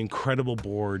 and the incredible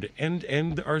board,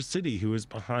 and our city who is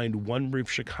behind One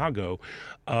Roof Chicago.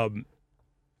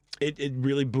 It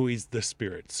really buoys the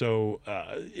spirit. So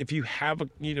if you have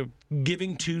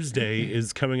Giving Tuesday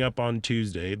is coming up on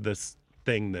Tuesday, this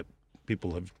thing that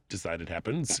people have decided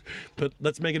happens, but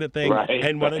let's make it a thing. Right,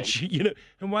 and why don't you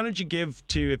give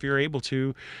to, if you're able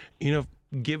to,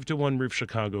 give to One Roof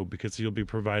Chicago, because you'll be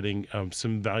providing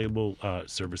some valuable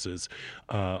services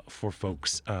for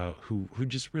folks who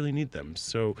just really need them.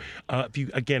 So if you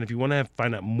want to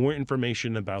find out more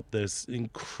information about this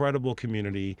incredible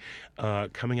community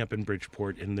coming up in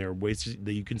Bridgeport, and there are ways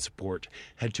that you can support,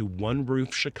 head to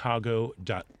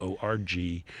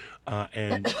oneroofchicago.org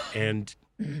and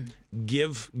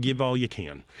give all you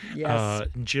can. Yes.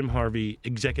 Jim Harvey,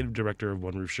 Executive Director of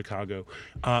One Roof Chicago,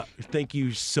 thank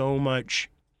you so much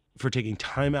for taking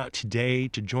time out today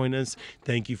to join us.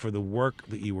 Thank you for the work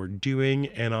that you are doing.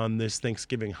 And on this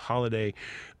Thanksgiving holiday,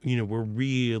 we're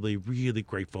really, really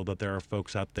grateful that there are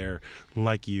folks out there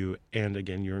like you, and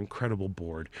again, your incredible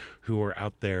board, who are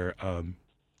out there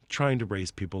trying to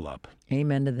raise people up.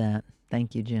 Amen to that.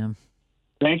 Thank you, Jim.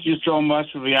 Thank you so much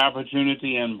for the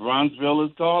opportunity, and Bronzeville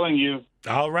is calling you.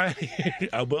 All right.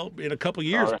 Well, in a couple of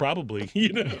years, right. Probably.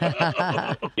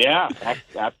 Yeah,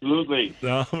 absolutely.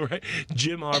 All right.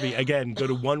 Jim Harvey, again, go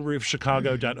to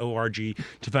oneroofchicago.org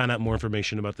to find out more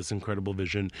information about this incredible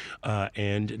vision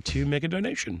and to make a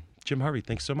donation. Jim Harvey,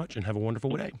 thanks so much, and have a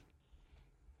wonderful day.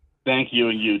 Thank you,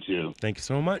 and you too. Thank you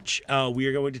so much. We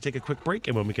are going to take a quick break,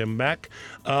 and when we come back,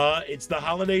 it's the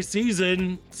holiday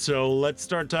season, so let's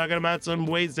start talking about some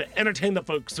ways to entertain the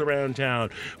folks around town.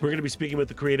 We're going to be speaking with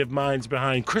the creative minds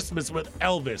behind Christmas with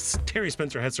Elvis, Terry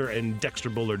Spencer Hesser, and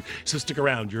Dexter Bullard. So stick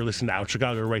around. You're listening to Out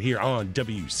Chicago right here on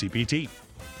WCPT.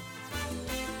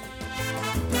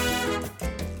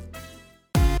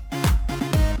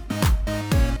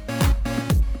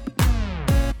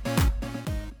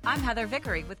 I'm Heather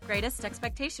Vickery with Greatest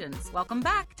Expectations. Welcome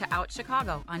back to Out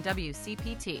Chicago on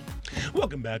WCPT.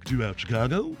 Welcome back to Out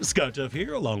Chicago. Scott Duff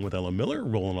here, along with Ellen Miller,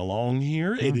 rolling along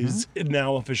here. It is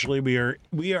now officially we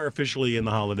are officially in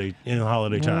the holiday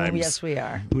times. Yes, we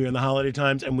are. We are in the holiday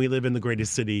times, and we live in the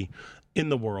greatest city in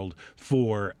the world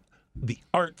for the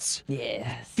arts,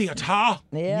 yes, theater,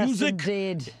 music,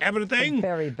 indeed, everything, the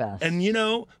very best. And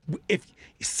if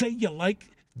say you like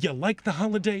the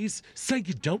holidays, say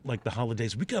you don't like the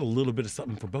holidays, we got a little bit of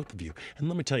something for both of you. And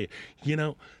let me tell you,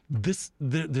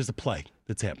 there's a play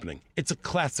that's happening. It's a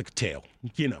classic tale.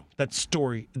 That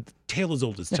story, tale as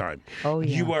old as time. Oh,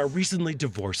 yes. You are recently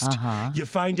divorced. You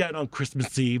find out on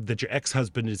Christmas Eve that your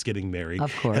ex-husband is getting married.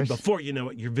 Of course. And before you know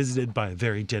it, you're visited by a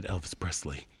very dead Elvis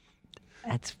Presley.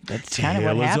 That's kind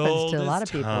of what happens to a lot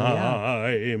of people.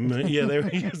 Yeah, there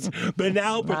he is. But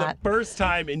now, for the first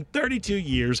time in 32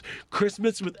 years,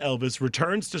 Christmas with Elvis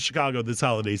returns to Chicago this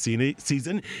holiday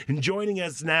season. And joining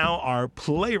us now are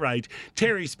playwright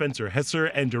Terry Spencer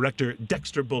Hesser and director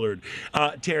Dexter Bullard.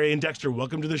 Terry and Dexter,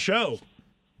 welcome to the show.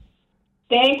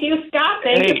 Thank you, Scott.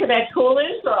 Thank you for that cool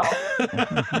intro.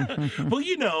 Well,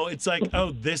 you know, it's like,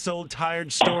 oh, this old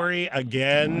tired story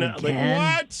again. Like,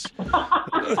 what?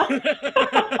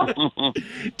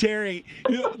 Terry,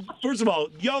 first of all,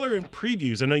 y'all are in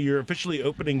previews. I know you're officially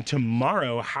opening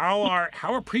tomorrow. How are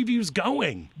previews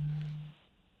going?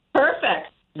 Perfect.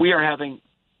 We're having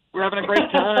a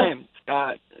great time,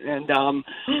 Scott, and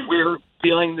we're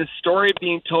feeling the story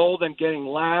being told and getting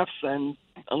laughs and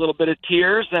a little bit of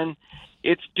tears, and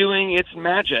it's doing its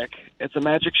magic. It's a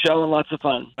magic show and lots of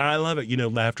fun. I love it. You know,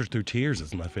 laughter through tears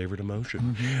is my favorite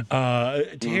emotion.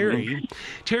 Terry,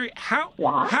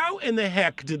 how in the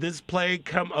heck did this play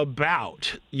come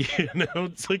about? You know,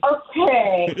 it's like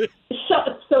okay.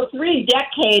 So 3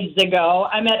 decades ago,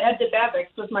 I met Ed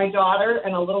DeBevics with my daughter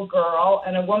and a little girl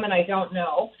and a woman I don't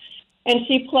know, and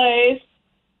she plays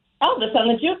Elvis on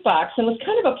the jukebox and was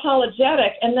kind of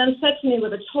apologetic, and then said to me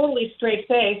with a totally straight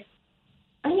face,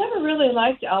 I never really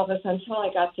liked Elvis until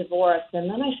I got divorced, and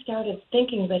then I started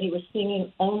thinking that he was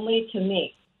singing only to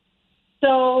me.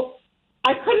 So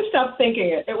I couldn't stop thinking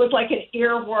it. It was like an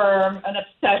earworm, an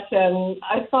obsession.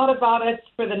 I thought about it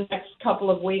for the next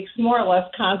couple of weeks, more or less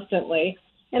constantly,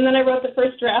 and then I wrote the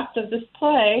first draft of this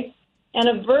play, and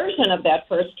a version of that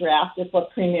first draft is what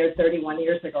premiered 31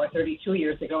 years ago or 32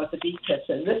 years ago at the Beat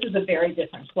Kitchen. This is a very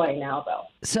different play now, though.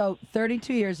 So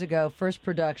 32 years ago, first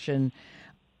production.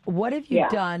 What have you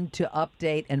done to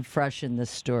update and freshen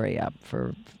this story up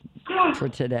for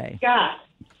today? God,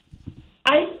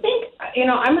 I think,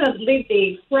 I'm going to leave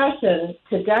the freshen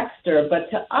to Dexter,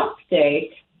 but to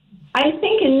update, I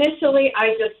think initially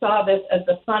I just saw this as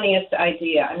the funniest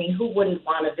idea. I mean, who wouldn't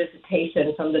want a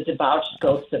visitation from the debauched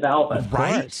ghost of Elvis?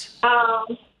 Right.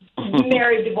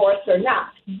 Married, divorced, or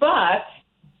not. But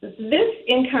this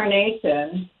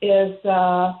incarnation is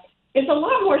a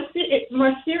lot more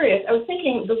serious. I was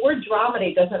thinking the word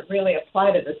dramedy doesn't really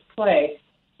apply to this play.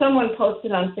 Someone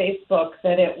posted on Facebook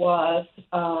that it was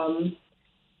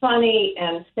funny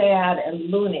and sad and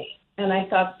loony. And I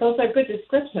thought, those are good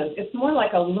descriptions. It's more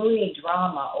like a loony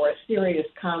drama or a serious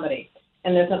comedy.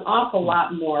 And there's an awful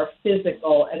lot more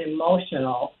physical and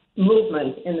emotional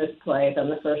movement in this play than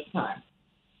the first time.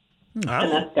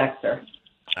 And that's Dexter.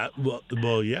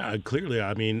 Well, yeah, clearly.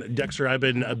 I mean, Dexter, I've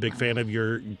been a big fan of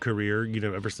your career,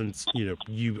 ever since,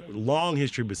 you long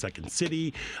history with Second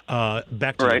City,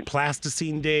 back to the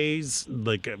Plasticine days.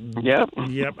 Like, yep.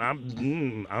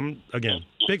 I'm again,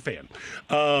 big fan.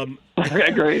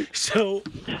 Okay, great. So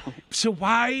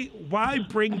why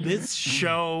bring this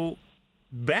show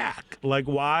back? Like,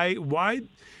 why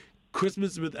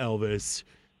Christmas with Elvis?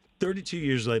 32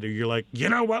 years later, you're like, you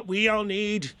know what? We all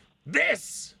need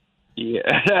this. Yeah.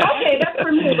 Okay, that's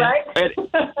for me, right?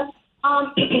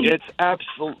 It's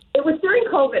absolute. It was during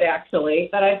COVID, actually,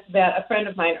 that a friend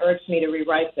of mine urged me to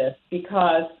rewrite this,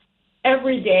 because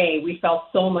every day we felt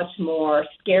so much more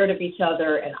scared of each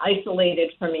other and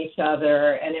isolated from each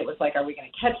other, and it was like, are we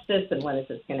going to catch this, and when is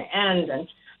this going to end? And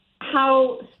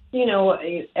how,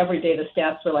 every day the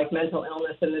stats were like mental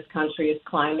illness in this country is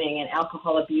climbing and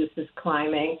alcohol abuse is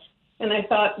climbing. And I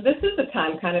thought this is the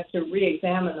time kind of to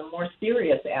re-examine the more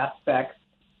serious aspects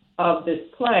of this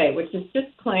play, which is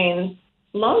just plain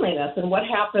loneliness and what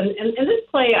happened. And in this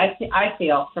play, I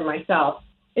feel for myself,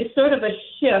 it's sort of a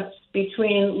shift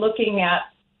between looking at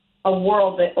a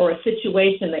world or a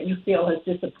situation that you feel has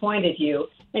disappointed you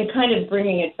and kind of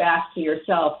bringing it back to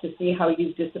yourself to see how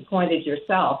you've disappointed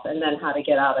yourself and then how to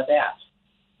get out of that.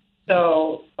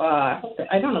 So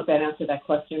I don't know if that answered that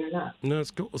question or not. No,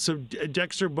 it's cool. So,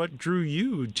 Dexter, what drew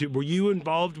you to? Were you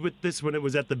involved with this when it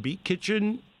was at the Beat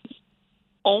Kitchen?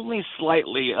 Only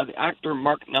slightly. The actor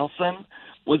Mark Nelson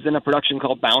was in a production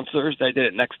called Bouncers. I did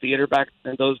it Next Theater back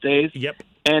in those days. Yep.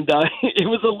 And it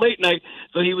was a late night,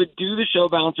 so he would do the show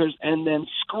Bouncers and then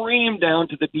scream down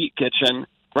to the Beat Kitchen,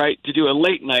 right, to do a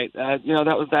late night. That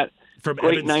was that. From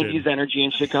great Evanston. 90s energy in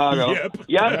Chicago.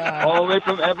 Yep. All the way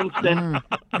from Evanston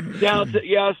down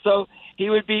to, so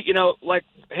he would be, like,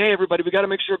 hey, everybody, we got to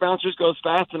make sure Bouncers goes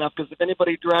fast enough, because if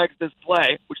anybody drags this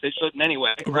play, which they shouldn't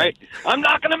anyway, right? I'm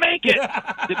not going to make it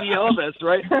to be Elvis,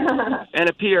 right? And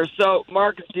appear. So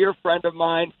Mark is a dear friend of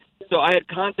mine. So I had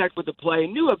contact with the play,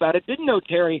 knew about it, didn't know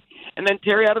Terry. And then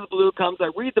Terry out of the blue comes, I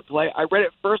read the play. I read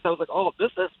it first. I was like, oh, this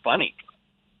is funny.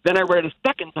 Then I read it a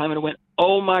second time and I went,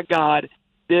 oh, my God.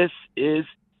 This is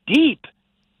deep.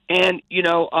 And,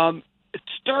 it's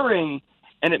stirring,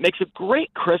 and it makes a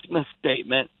great Christmas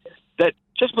statement that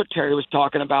just what Terry was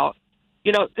talking about.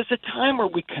 You know, there's a time where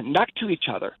we connect to each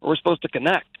other. We're supposed to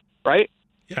connect, right?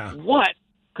 Yeah. What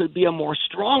could be a more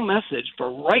strong message for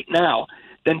right now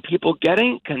than people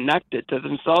getting connected to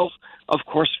themselves, of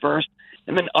course, first,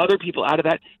 and then other people out of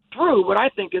that through what I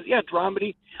think is,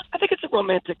 dramedy. I think it's a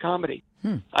romantic comedy.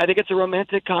 I think it's a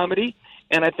romantic comedy,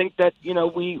 and I think that, you know,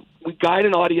 we guide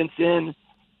an audience in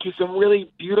to some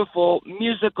really beautiful,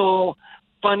 musical,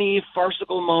 funny,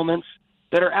 farcical moments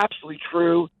that are absolutely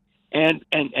true and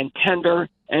tender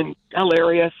and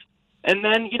hilarious. And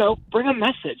then, you know, bring a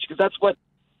message, because that's what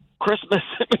Christmas,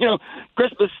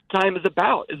 Christmas time is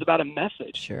about a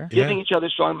message. Sure. Giving each other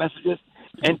strong messages.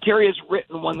 And Terry has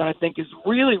written one that I think is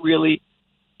really, really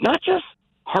not just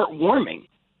heartwarming,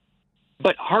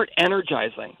 but heart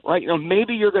energizing, right? You know,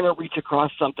 maybe you're going to reach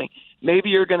across something. Maybe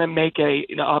you're going to make a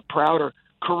proud or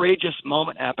courageous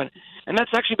moment happen. And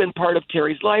that's actually been part of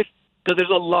Terry's life, because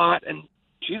there's a lot, and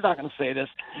she's not going to say this,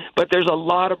 but there's a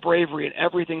lot of bravery in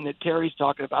everything that Terry's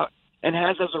talking about and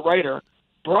has, as a writer,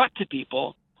 brought to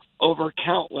people over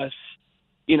countless,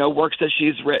 works that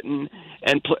she's written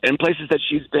and places that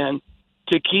she's been,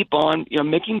 to keep on,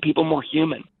 making people more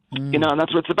human. And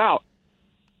that's what it's about.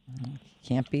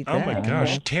 Can't beat that. Oh my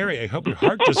gosh, Terry! I hope your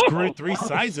heart just grew 3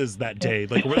 sizes that day.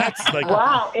 That's like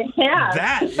wow, it has.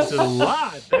 That is a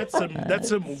lot. That's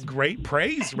some great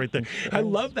praise right there. I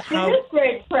love how it is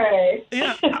great praise.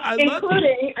 Yeah,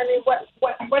 including. I mean,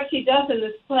 what she does in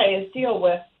this play is deal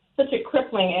with such a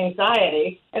crippling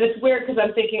anxiety, and it's weird because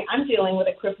I'm thinking I'm dealing with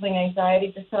a crippling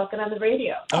anxiety just talking on the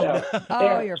radio.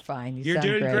 So, you're fine. You're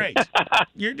doing great.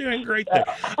 You're doing great there.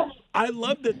 I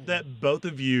love that both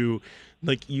of you,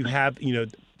 like, you have,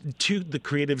 the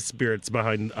creative spirits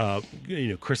behind,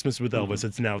 Christmas with Elvis.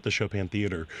 It's now at the Chopin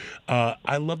Theater.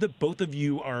 I love that both of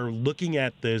you are looking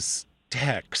at this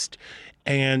text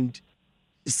and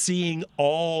seeing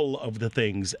all of the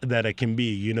things that it can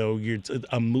be. It's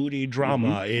a moody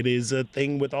drama. It is a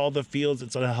thing with all the feels.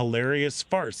 It's a hilarious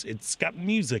farce. It's got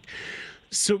music.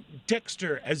 So,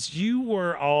 Dexter, as you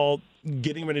were all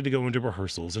getting ready to go into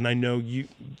rehearsals, and I know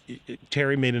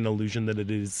Terry made an allusion that it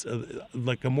is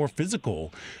like a more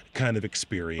physical kind of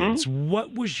experience.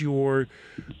 What was your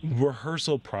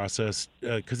rehearsal process?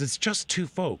 Because it's just 2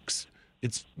 folks.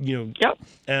 It's,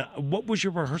 what was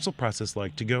your rehearsal process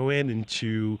like to go in and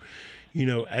to,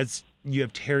 as you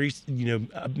have Terry,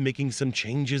 making some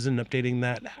changes and updating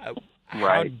that?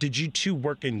 How did you 2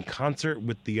 work in concert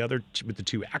with the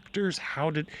 2 actors? How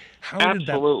did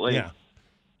Absolutely. that? Yeah.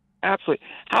 Absolutely.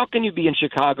 How can you be in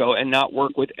Chicago and not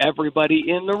work with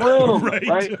everybody in the room?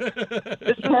 right?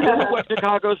 This is what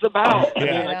Chicago's about.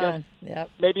 I guess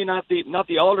maybe not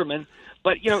the alderman,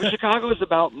 but Chicago is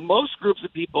about most groups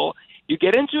of people. You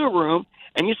get into a room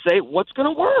and you say, "What's going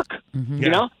to work?"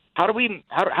 How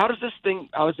does this thing?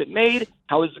 How is it made?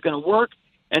 How is it going to work?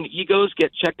 And egos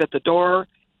get checked at the door.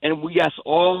 And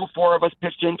all 4 of us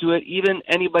pitched into it. Even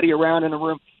anybody around in the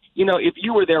room. If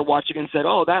you were there watching and said,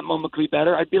 "Oh, that moment could be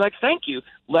better," I'd be like, "Thank you.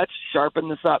 Let's sharpen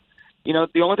this up."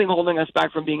 The only thing holding us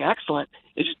back from being excellent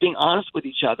is just being honest with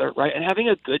each other, right, and having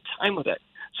a good time with it.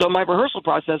 So my rehearsal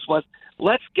process was,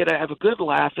 let's have a good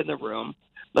laugh in the room.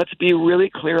 Let's be really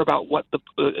clear about what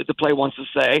the play wants to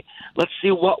say. Let's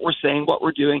see what we're saying, what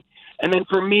we're doing. And then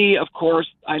for me, of course,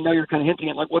 I know you're kind of hinting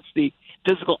at, like, what's the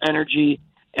physical energy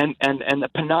and the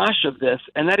panache of this,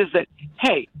 and that is that,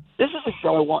 hey, this is a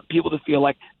show I want people to feel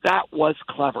like that was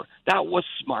clever, that was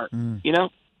smart,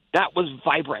 that was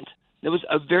vibrant. It was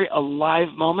a very alive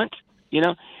moment,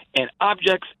 and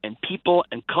objects and people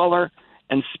and color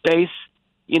and space,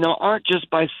 aren't just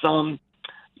by some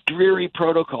dreary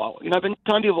protocol. I've been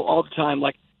telling people all the time,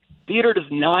 like, theater does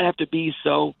not have to be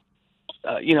so,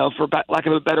 for lack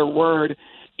of a better word,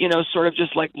 sort of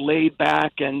just like laid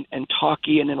back and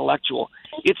talky and intellectual.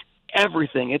 It's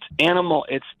everything. It's animal.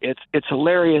 It's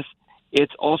hilarious.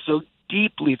 It's also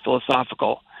deeply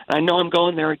philosophical. And I know I'm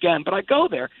going there again, but I go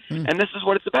there. And this is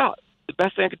what it's about. The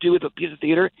best thing I could do with a piece of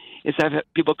theater is have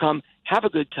people come, have a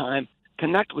good time,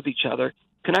 connect with each other,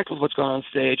 connect with what's going on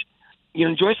stage,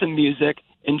 enjoy some music,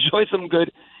 enjoy some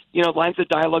good, lines of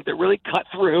dialogue that really cut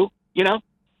through,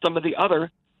 some of the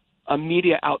other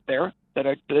media out there that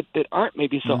aren't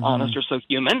maybe so honest or so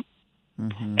human,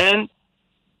 and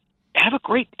have a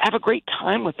great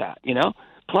time with that,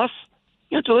 Plus,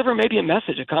 deliver maybe a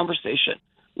message, a conversation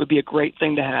would be a great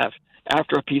thing to have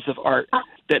after a piece of art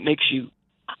that makes you,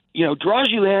 draws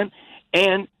you in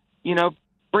and,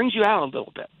 brings you out a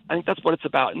little bit. I think that's what it's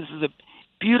about. And this is a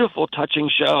beautiful, touching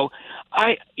show.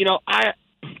 I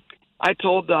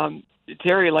told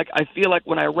Terry, like, I feel like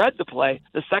when I read the play,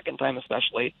 the second time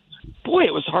especially, boy,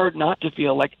 it was hard not to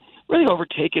feel like really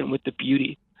overtaken with the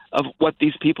beauty of what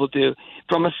these people do.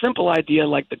 From a simple idea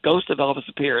like the ghost of Elvis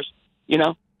appears,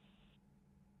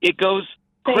 it goes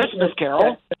Christmas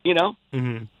Carol,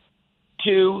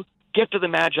 to Gift of the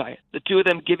Magi. The two of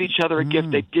them give each other a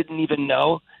gift they didn't even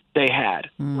know they had,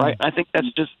 right? I think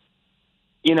that's just,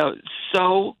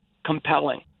 so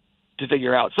compelling to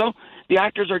figure out. So the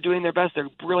actors are doing their best. They're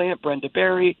brilliant. Brenda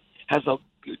Barry has a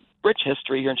rich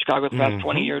history here in Chicago the past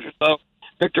 20 years or so.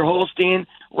 Victor Holstein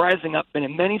rising up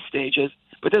in many stages,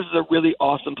 but this is a really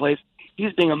awesome place.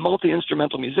 He's being a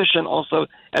multi-instrumental musician also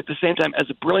at the same time as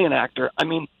a brilliant actor. I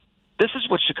mean, this is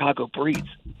what Chicago breeds,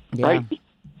 right?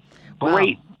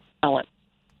 Great talent.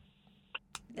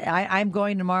 I'm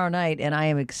going tomorrow night, and I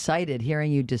am excited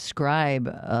hearing you describe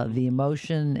the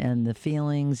emotion and the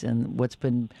feelings and what's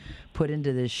been put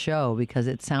into this show, because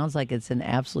it sounds like it's an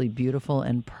absolutely beautiful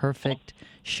and perfect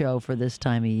show for this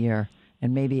time of year,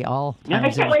 and maybe all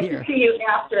times of year. I can't wait to see you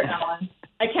after, Ellen.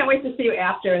 I can't wait to see you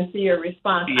after and see your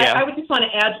response. Yeah. I would just want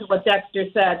to add to what Dexter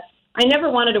said. I never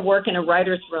wanted to work in a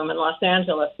writer's room in Los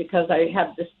Angeles because I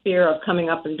have this fear of coming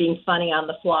up and being funny on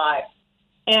the fly.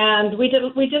 And we did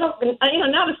not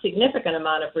a significant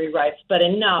amount of rewrites, but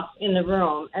enough in the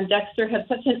room. And Dexter had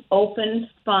such an open,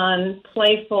 fun,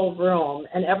 playful room,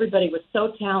 and everybody was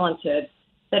so talented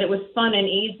that it was fun and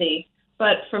easy.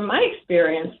 But from my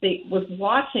experience, was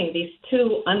watching these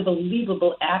two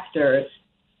unbelievable actors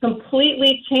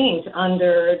completely change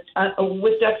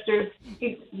with Dexter's.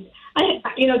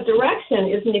 Direction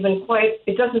isn't even quite.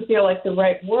 It doesn't feel like the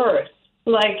right word.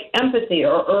 Like empathy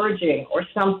or urging or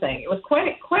something. It was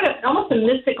almost a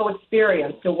mystical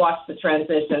experience to watch the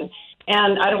transition.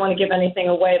 And I don't want to give anything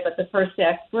away, but the first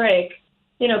act break,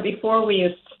 before we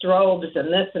used strobes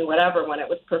and this and whatever when it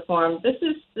was performed, this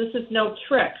is no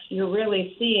tricks. You're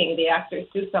really seeing the actors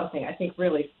do something, I think,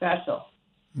 really special.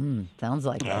 Sounds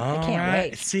like it. I can't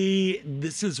wait. See,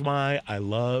 this is why I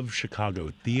love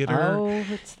Chicago theater. Oh,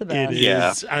 it's the best. It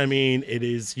is. I mean, it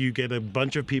is. You get a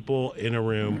bunch of people in a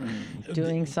room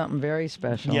doing something very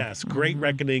special. Yes, great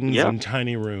reckonings in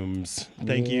tiny rooms.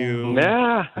 Thank you.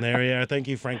 Yeah. There you are. Thank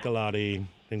you, Frank Galati.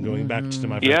 And going back to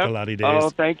my Frank Galati days.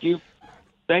 Oh, thank you.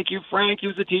 Thank you, Frank. He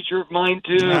was a teacher of mine,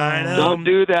 too. I know. Don't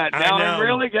do that. Now I'm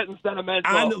really getting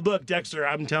sentimental. Look, Dexter,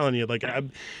 I'm telling you,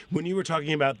 when you were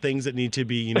talking about things that need to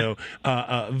be,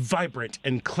 vibrant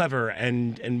and clever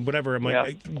and whatever, I'm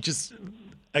like,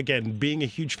 again, being a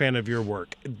huge fan of your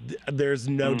work, there's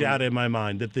no doubt in my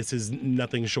mind that this is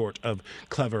nothing short of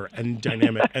clever and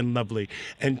dynamic and lovely.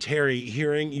 And Terry,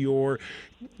 hearing your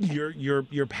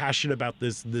passion about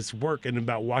this work and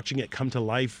about watching it come to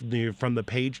life from the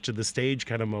page to the stage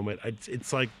kind of moment,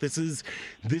 it's like this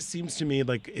seems to me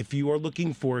like if you are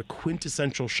looking for a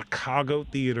quintessential Chicago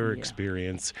theater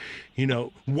experience,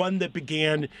 one that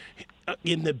began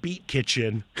in the Beat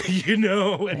Kitchen, Hey,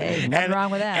 nothing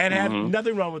wrong with that. And had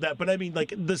nothing wrong with that. But I mean,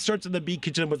 like, the starts of the Beat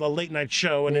Kitchen was a late night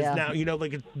show, and it's now,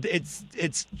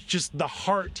 it's just the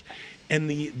heart and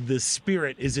the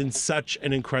spirit is in such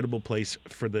an incredible place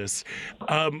for this.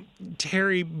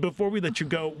 Terry, before we let you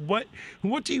go, what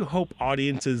do you hope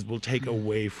audiences will take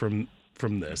away from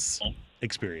this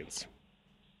experience?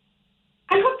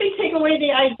 I hope they take away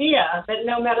the idea that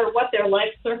no matter what their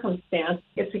life circumstance,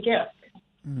 it's a gift.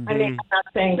 I mean, I'm not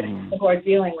saying that people who are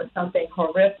dealing with something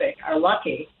horrific are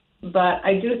lucky, but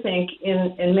I do think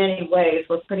in many ways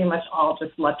we're pretty much all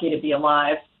just lucky to be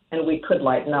alive, and we could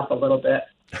lighten up a little bit.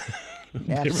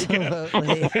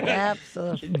 Absolutely.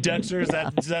 Dexter,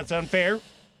 does that sound fair?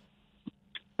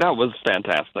 That was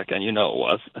fantastic, and it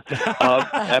was.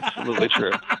 Absolutely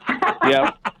true.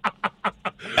 Yep.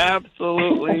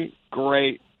 Absolutely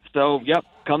great. So,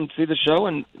 come see the show,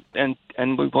 and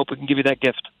we hope we can give you that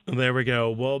gift. There we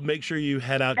go. Well, make sure you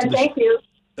head out to the thank you.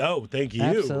 Oh, thank you.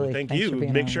 Absolutely. Thank Thanks you. for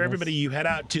being Make on sure with everybody, you head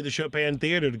out to the Chopin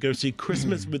Theater to go see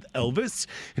Christmas with Elvis.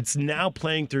 It's now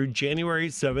playing through January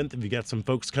 7th. If you got some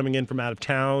folks coming in from out of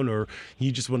town or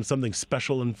you just want something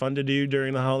special and fun to do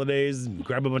during the holidays,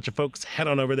 grab a bunch of folks, head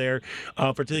on over there.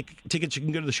 For tickets, you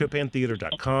can go to the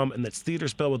ChopinTheater.com, and that's theater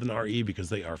spelled with an R-E because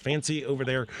they are fancy over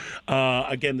there.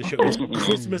 Again, the show is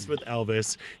Christmas with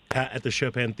Elvis at the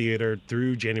Chopin Theater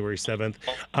through January 7th.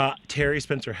 Terry,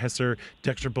 Spencer, Hesser,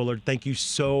 Dexter, Bullard, thank you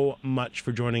so much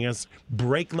for joining us.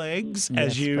 Break legs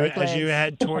as you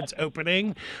head towards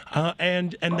opening,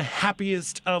 and the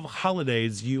happiest of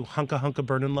holidays. You hunka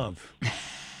burnin' love.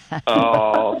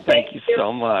 Oh, thank you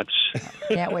so much.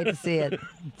 Can't wait to see it.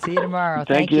 See you tomorrow.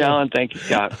 Thank you, Ellen. Thank you,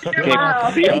 Scott.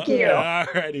 Thank you. All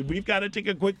righty, we've got to take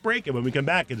a quick break, and when we come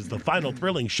back, it is the final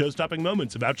thrilling, show-stopping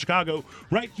moments about Chicago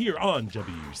right here on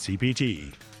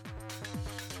WCPT.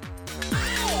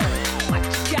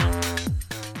 Yeah.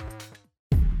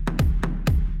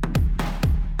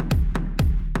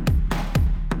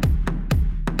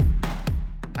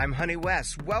 I'm Honey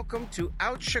West. Welcome to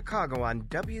Out Chicago on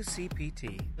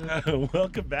WCPT.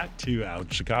 Welcome back to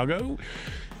Out Chicago.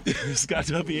 Scott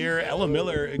Duffy here. Ella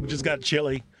Miller just got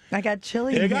chilly. I got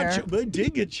chilly in here. It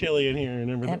did get chilly in here.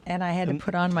 And I had to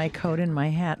put on my coat and my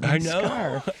hat and I know.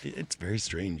 scarf. It's very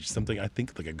strange. Something, I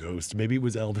think, like a ghost. Maybe it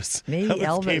was Elvis. Maybe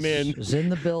Elvis came in. was in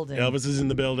the building. Elvis is in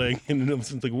the building. And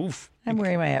Elvis like, woof. I'm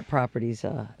wearing my At Properties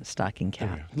stocking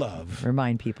cap. Love.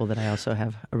 Remind people that I also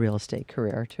have a real estate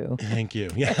career, too. Thank you.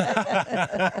 Yeah.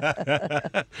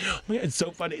 It's so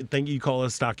funny. Thank you call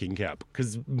us stocking cap.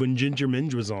 Because when Ginger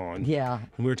Minge was on, and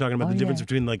we were talking about the difference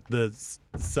between like the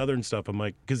Southern stuff, I'm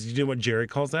like, because you know what Jerry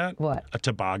calls that? What? A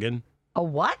toboggan. A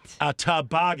what? A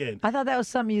toboggan. I thought that was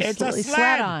something you It's a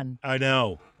sled on. I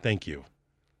know. Thank you.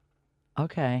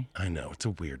 Okay. I know. It's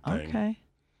a weird thing. Okay.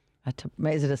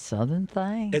 Is it a Southern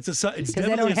thing? It's definitely a Southern thing.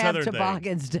 They don't have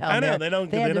toboggans down there. I know. They don't.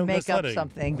 They had to don't make go up sledding.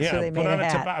 something, Yeah, so they put made on a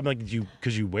hat. toboggan. I'm like,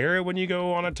 because you wear it when you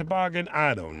go on a toboggan?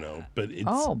 I don't know, but it's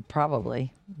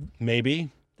probably. Maybe.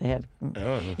 They had. I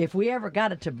don't know. If we ever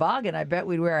got a toboggan, I bet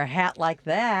we'd wear a hat like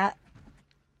that.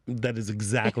 That is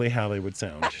exactly how they would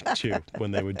sound too when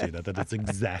they would do that. That is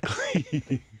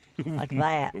exactly like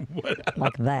that.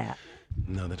 Like that.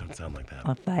 No, they don't sound like that.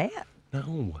 Like that?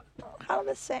 No. How does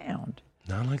it sound?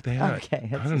 Not like that.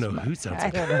 Okay. I don't know who sounds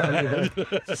like that. I don't know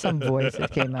either. Some voice that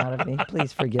came out of me.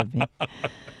 Please forgive me.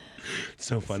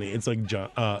 So funny. It's like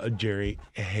Jerry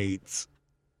hates.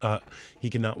 He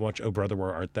cannot watch Oh Brother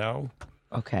Where Art Thou.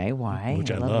 Okay, why? Which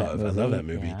I love. I love that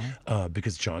movie. Yeah.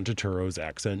 Because John Turturro's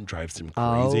accent drives him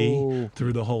crazy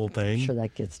through the whole thing. I'm sure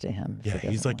that gets to him. Yeah,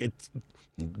 he's like, it's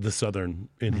the Southern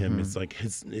in him. It's like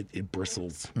it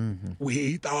bristles.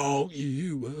 We thought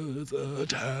you was a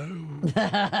town.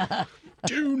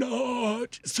 Do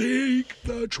not seek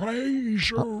the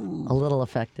treasure. A little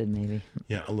affected, maybe.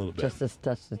 Yeah, a little bit. Just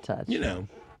a touch. You know.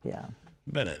 Yeah.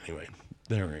 But anyway,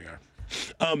 there we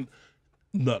are.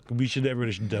 Look,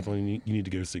 everybody should definitely, you need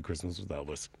to go see Christmas with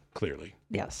Elvis, clearly.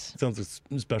 Yes. Sounds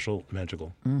like special,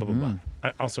 magical, blah, blah,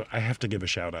 blah. I have to give a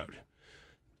shout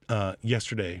out.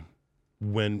 Yesterday,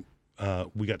 when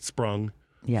we got sprung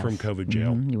from COVID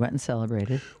jail. You went and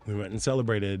celebrated. We went and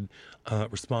celebrated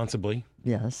responsibly.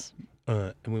 Yes.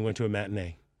 And we went to a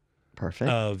matinee. Perfect.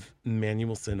 Of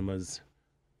Manual Cinema's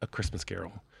A Christmas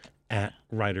Carol at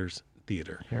Writers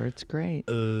Theater. Here it's great.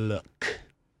 Look.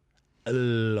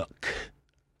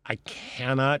 I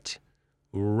cannot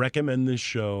recommend this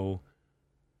show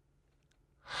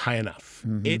high enough.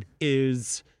 It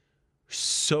is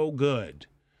so good.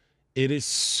 It is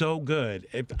so good.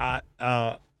 If I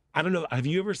don't know. Have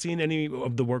you ever seen any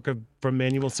of the work from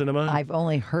Manual Cinema? I've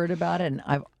only heard about it, and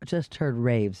I've just heard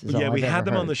raves. Yeah, we had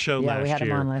them on the show last year. Yeah, we had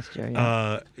them on last year.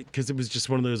 Yeah. Because it was just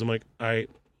one of those. I'm like,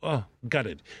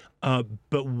 gutted.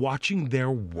 But watching their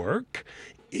work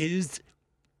is.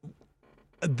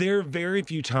 There are very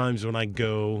few times when I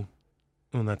go,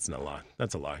 well, that's not a lie.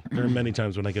 That's a lie. There are many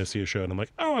times when I go see a show and I'm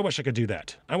like, I wish I could do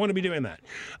that. I want to be doing that.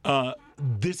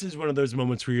 This is one of those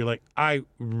moments where you're like, I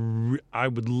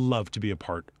would love to be a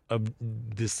part of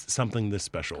something this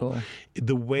special. Cool.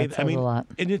 The way that a lot.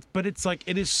 But it's like,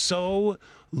 it is so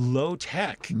low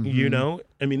tech, you know?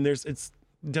 I mean, it's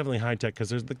definitely high tech because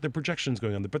there's like the projections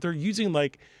going on there, but they're using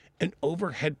like an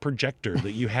overhead projector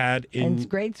that you had in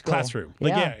grade school classroom,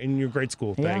 in your grade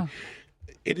school thing. Yeah.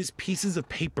 It is pieces of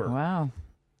paper,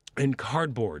 and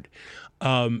cardboard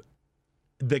that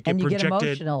get and you projected. Get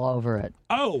emotional over it.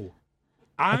 Oh,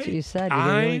 that's what you said.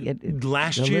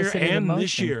 Last year and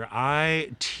this year,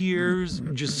 tears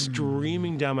just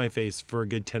streaming down my face for a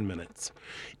good 10 minutes.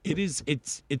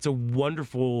 It's a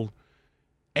wonderful.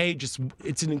 It's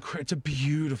a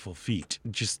beautiful feat.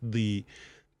 Just the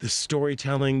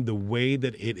storytelling, the way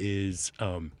that it is.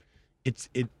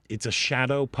 It's a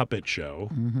shadow puppet show,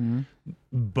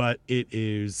 but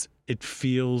it's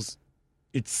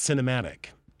cinematic.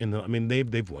 And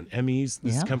they've won Emmys.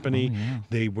 This company,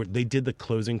 they did the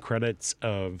closing credits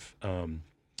of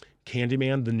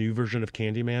Candyman, the new version of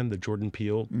Candyman that Jordan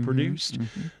Peele produced.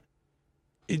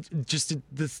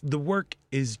 The work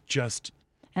is just.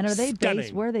 And are they stunning.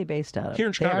 based? Where are they based out of? Here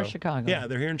in Chicago. They are Chicago. Yeah,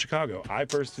 they're here in Chicago. I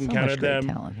first so encountered much great them.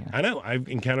 Talent here. I know. I've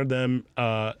encountered them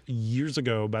years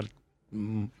ago,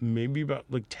 maybe about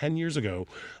 10 years ago,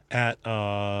 at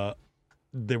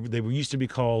they used to be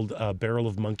called Barrel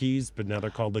of Monkeys, but now they're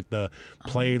called like the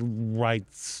Play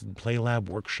Lab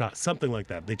Workshop, something like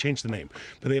that. They changed the name,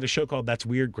 but they had a show called That's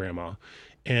Weird Grandma.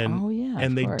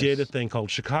 And they did a thing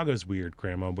called Chicago's Weird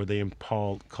Grandma, where they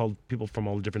called people from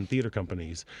all the different theater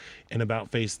companies. And About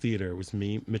Face Theater, it was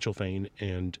me, Mitchell Fain,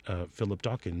 and Philip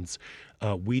Dawkins.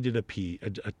 We did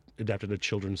adapted a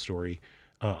children's story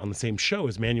on the same show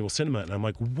as Manual Cinema, and I'm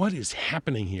like, what is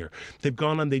happening here? They've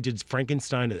gone on. They did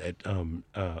Frankenstein at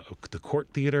the Court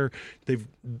Theater. They've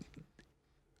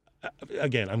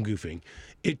again, I'm goofing.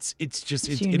 It's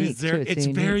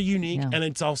very unique, and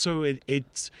it's also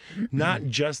it's not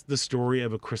just the story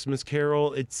of A Christmas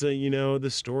Carol. It's the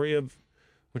story of,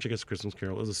 which I guess Christmas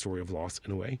Carol is a story of loss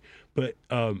in a way, but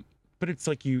it's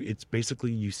like it's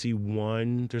basically you see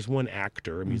there's one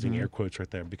actor. I'm using air quotes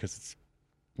right there because it's.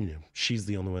 She's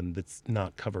the only one that's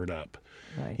not covered up,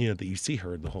 right. That you see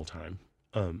her the whole time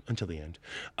until the end.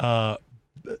 But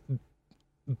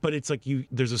it's like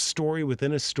there's a story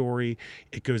within a story.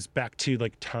 It goes back to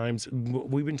like times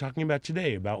we've been talking about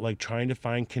today about like trying to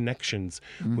find connections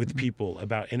with people,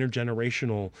 about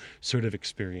intergenerational sort of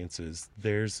experiences.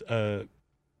 It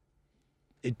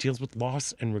deals with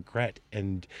loss and regret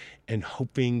and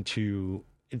hoping to.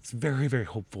 It's very, very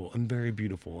hopeful and very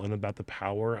beautiful, and about the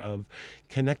power of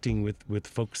connecting with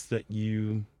folks that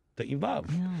you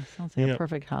love. Yeah, sounds like a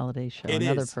perfect holiday show.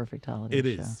 Another perfect holiday show.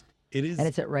 It is. And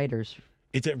it's at Writers.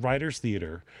 It's at Writers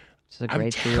Theater. It's a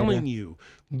great theater. I'm telling you,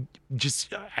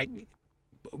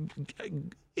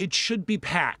 it should be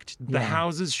packed. The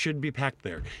houses should be packed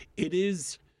there. It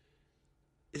is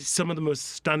some of the most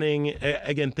stunning,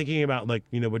 again, thinking about like,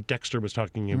 what Dexter was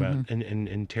talking about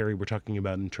and Terry were talking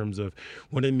about in terms of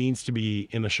what it means to be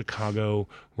in a Chicago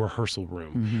rehearsal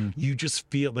room. You just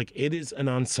feel like it is an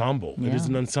ensemble. Yeah. It is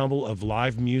an ensemble of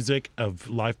live music, of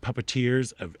live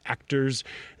puppeteers, of actors.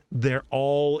 They're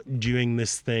all doing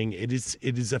this thing. It is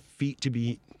a feat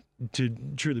to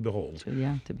truly behold.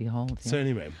 To behold. Yeah. So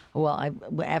anyway. Well,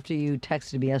 after you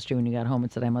texted me yesterday when you got home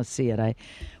and said I must see it,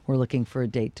 we're looking for a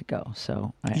date to go.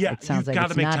 So it sounds like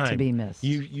it's not to be missed.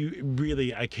 You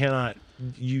really, I cannot.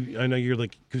 I know you're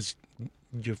like, because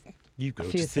you go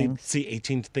to see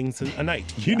 18 things a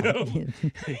night. You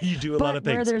do a lot of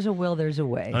things. Where there's a will, there's a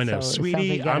way. I know, so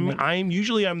sweetie. I'm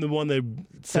usually the one that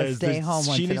says stay home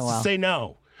once she in a needs while. to say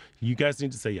no. You guys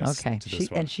need to say yes. Okay, to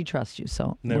this one. And she trusts you.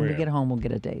 So when we get home, we'll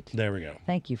get a date. There we go.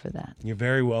 Thank you for that. You're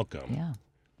very welcome. Yeah.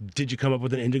 Did you come up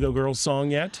with an Indigo Girls song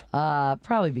yet?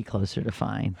 Probably be closer to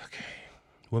fine. Okay.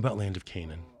 What about Land of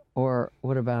Canaan? Or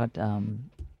what about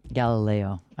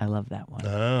Galileo? I love that one.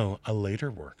 Oh, a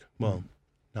later work. Well,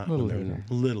 not a little later.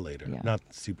 A little later. Yeah. Not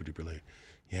super duper late.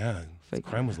 Yeah.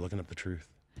 Crime was looking up the truth.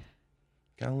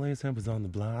 Galileo's head was on the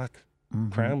block.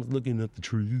 Crime was looking up the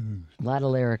truth. A lot of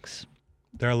lyrics.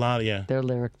 There are a lot, yeah. They're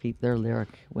lyric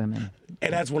women.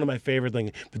 And that's one of my favorite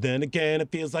things. But then again, it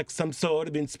feels like some sort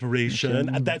of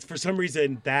inspiration. That's for some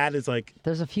reason, that is like...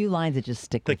 There's a few lines that just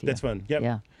stick with you. That's fun. Yep.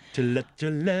 Yeah. To let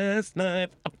your last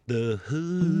knife up the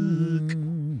hook.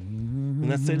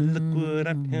 And I say, look what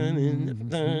I've done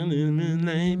in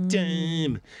my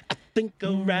lifetime. I think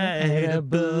I'll write a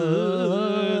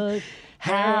book.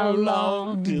 How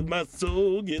long till my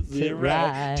soul gets it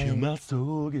right? Till my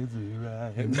soul gets it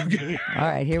right. All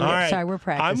right, here we go. Sorry, we're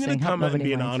practicing. I'm going to come up and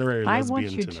be an honorary lesbian I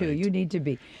want you tonight. to. You need to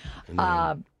be.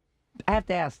 I have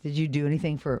to ask, did you do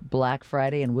anything for Black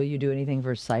Friday, and will you do anything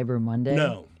for Cyber Monday?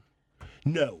 No.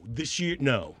 This year,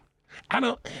 no. I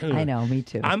don't. I know, me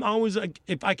too. I'm always like,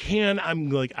 if I can,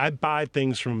 I buy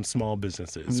things from small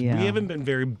businesses. Yeah. We haven't been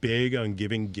very big on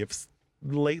giving gifts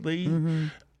lately.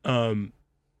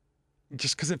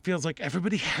 Just because it feels like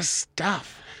everybody has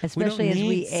stuff. Especially as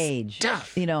we age.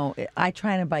 Stuff. I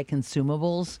try to buy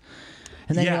consumables.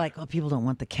 And then you're like, oh, people don't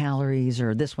want the calories,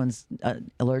 or this one's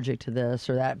allergic to this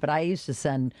or that. But I used to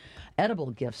send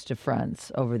edible gifts to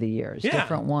friends over the years,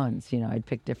 different ones. I'd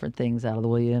pick different things out of the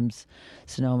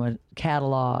Williams-Sonoma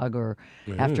catalog. Or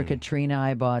after Katrina,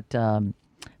 I bought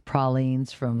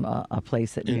pralines from a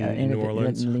place that New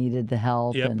Orleans needed the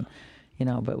help. Yep. And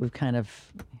but we've kind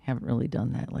of haven't really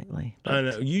done that lately. But. I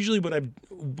know. Usually,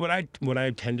 what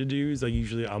I tend to do is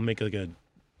I'll make like a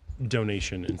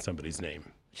donation in somebody's name.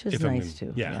 Which is nice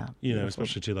too. Yeah.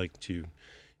 Especially to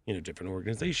different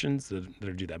organizations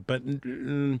that do that. But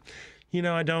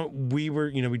I don't.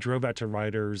 We drove out to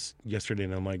Writers yesterday,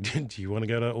 and I'm like, do you want to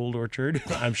go to Old Orchard?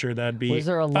 I'm sure that'd be. Was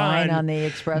there a line on the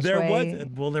expressway?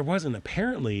 There wasn't.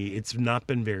 Apparently, it's not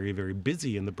been very, very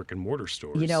busy in the brick and mortar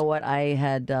stores. You know what? I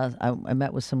had I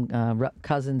met with some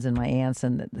cousins and my aunts,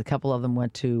 and a couple of them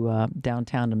went to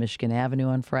downtown to Michigan Avenue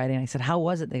on Friday. And I said, "How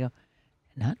was it?" They go,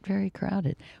 "Not very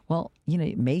crowded." Well,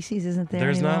 Macy's isn't there.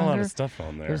 There's not a lot of stuff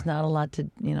on there. There's not a lot to,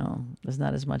 there's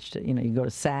not as much to, you go to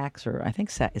Saks, or I think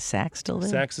is Saks still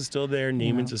there? Saks is still there.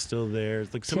 Neiman's is still there.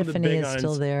 It's like some Tiffany of the big is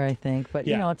still there, I think. But,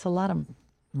 it's a lot of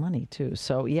money too.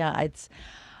 So,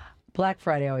 Black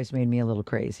Friday always made me a little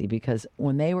crazy because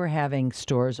when they were having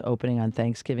stores opening on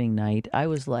Thanksgiving night, I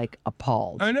was like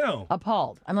appalled. I know.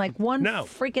 Appalled. I'm like,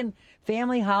 freaking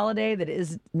family holiday that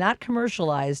is not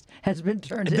commercialized has been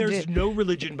turned into... There's no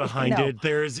religion behind it.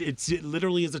 It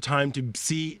literally is a time to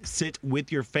sit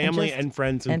with your family and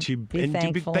friends and to be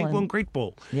thankful and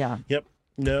grateful. Yeah. Yep.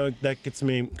 No, that gets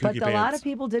me kooky But pants. a lot of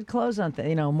people did close on,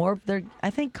 I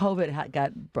think COVID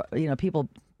got, people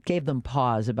gave them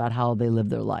pause about how they live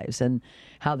their lives and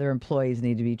how their employees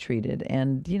need to be treated.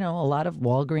 And, a lot of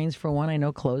Walgreens, for one, I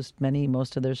know closed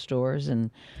most of their stores, and,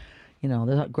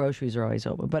 the groceries are always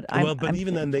open. But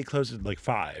even then, they closed at like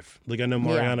 5. Like, I know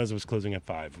Mariano's was closing at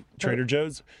 5. Trader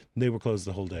Joe's, they were closed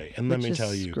the whole day. And let me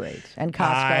tell you, great. And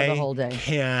Costco the whole day. I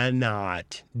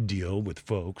cannot deal with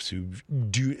folks who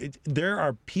do. There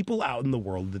are people out in the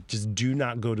world that just do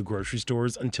not go to grocery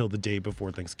stores until the day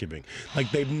before Thanksgiving. Like,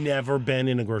 they've never been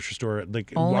in a grocery store.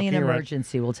 Like, only an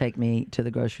emergency will take me to the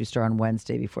grocery store on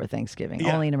Wednesday before Thanksgiving.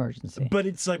 Yeah. Only an emergency. But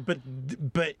it's like, but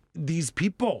these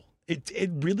people. It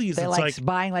really is. They like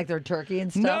buying like their turkey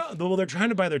and stuff? No, well, they're trying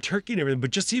to buy their turkey and everything,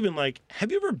 but just even like,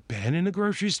 have you ever been in a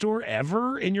grocery store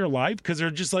ever in your life? Because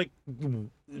they're just like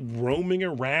roaming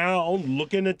around,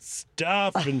 looking at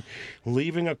stuff and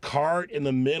leaving a cart in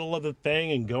the middle of the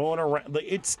thing and going around. Like,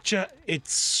 it's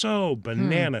so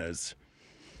bananas.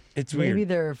 It's weird. Maybe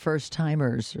they're first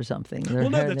timers or something. Well,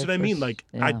 no, that's what I mean. Like,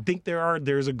 I think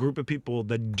there's a group of people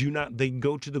that they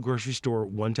go to the grocery store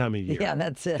one time a year. Yeah,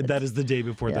 that's it. That is the day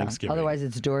before Thanksgiving. Otherwise,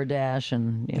 it's DoorDash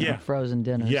and frozen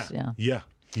dinners. Yeah.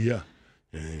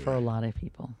 For a lot of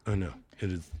people. I know.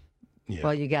 It is. Yeah.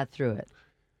 Well, you got through it.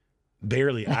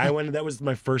 Barely. That was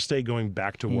my first day going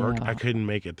back to work. I couldn't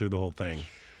make it through the whole thing.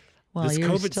 Well, this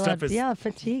COVID stuff is... Yeah,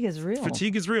 fatigue is real.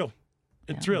 Fatigue is real.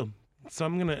 It's real. So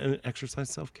I'm going to exercise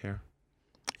self-care.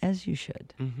 As you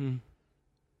should. Mm-hmm.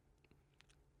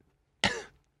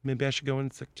 Maybe I should go in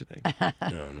sick today.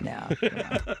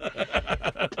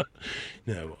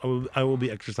 No, I will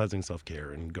be exercising self-care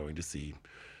and going to see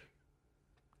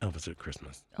Elvis at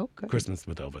Christmas. Oh, good. Christmas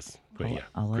with Elvis. But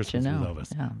I'll let Christmas you know. With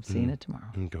Elvis. Yeah, I'm seeing it tomorrow.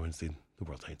 I'm going to see the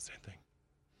World AIDS Day thing.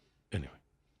 Anyway.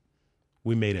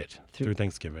 We made it through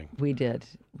Thanksgiving. We did.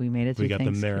 We made it through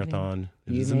Thanksgiving. We got the marathon.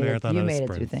 It was a marathon. You made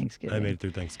it through Thanksgiving. I made it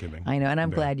through Thanksgiving. I know, and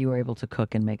I'm glad you were able to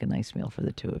cook and make a nice meal for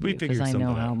the two of you. Because I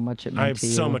know how much it meant to you. I have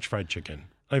so much fried chicken.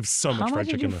 I have so much fried chicken. How much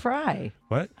did you fry?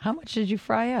 What? How much did you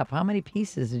fry up? How many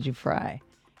pieces did you fry?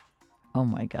 Oh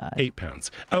my God. 8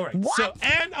 pounds. All right. What? So,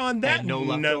 and on that no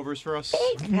leftovers for us.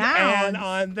 8 pounds. And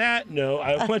on that note,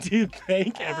 I want to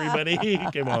thank everybody who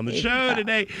came on the show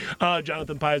today.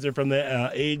 Jonathan Pizer from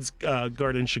the AIDS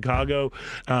Garden Chicago,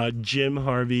 Jim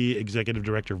Harvey, Executive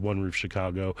Director of One Roof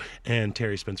Chicago, and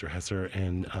Terry Spencer Hesser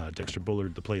and Dexter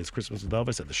Bullard. The play is Christmas with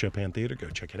Elvis at the Chopin Theater. Go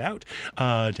check it out.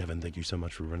 Devin, thank you so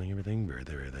much for running everything. Very,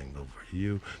 very thankful for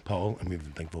you. Paul, I'm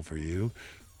even thankful for you.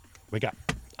 Wake up.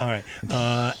 All right.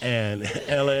 And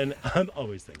Ellen, I'm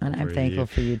always thankful for you. And I'm thankful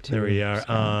for you, too. There we are.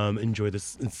 Enjoy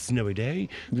this snowy day.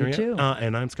 You too.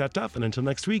 And I'm Scott Duff. And until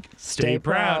next week, stay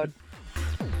proud.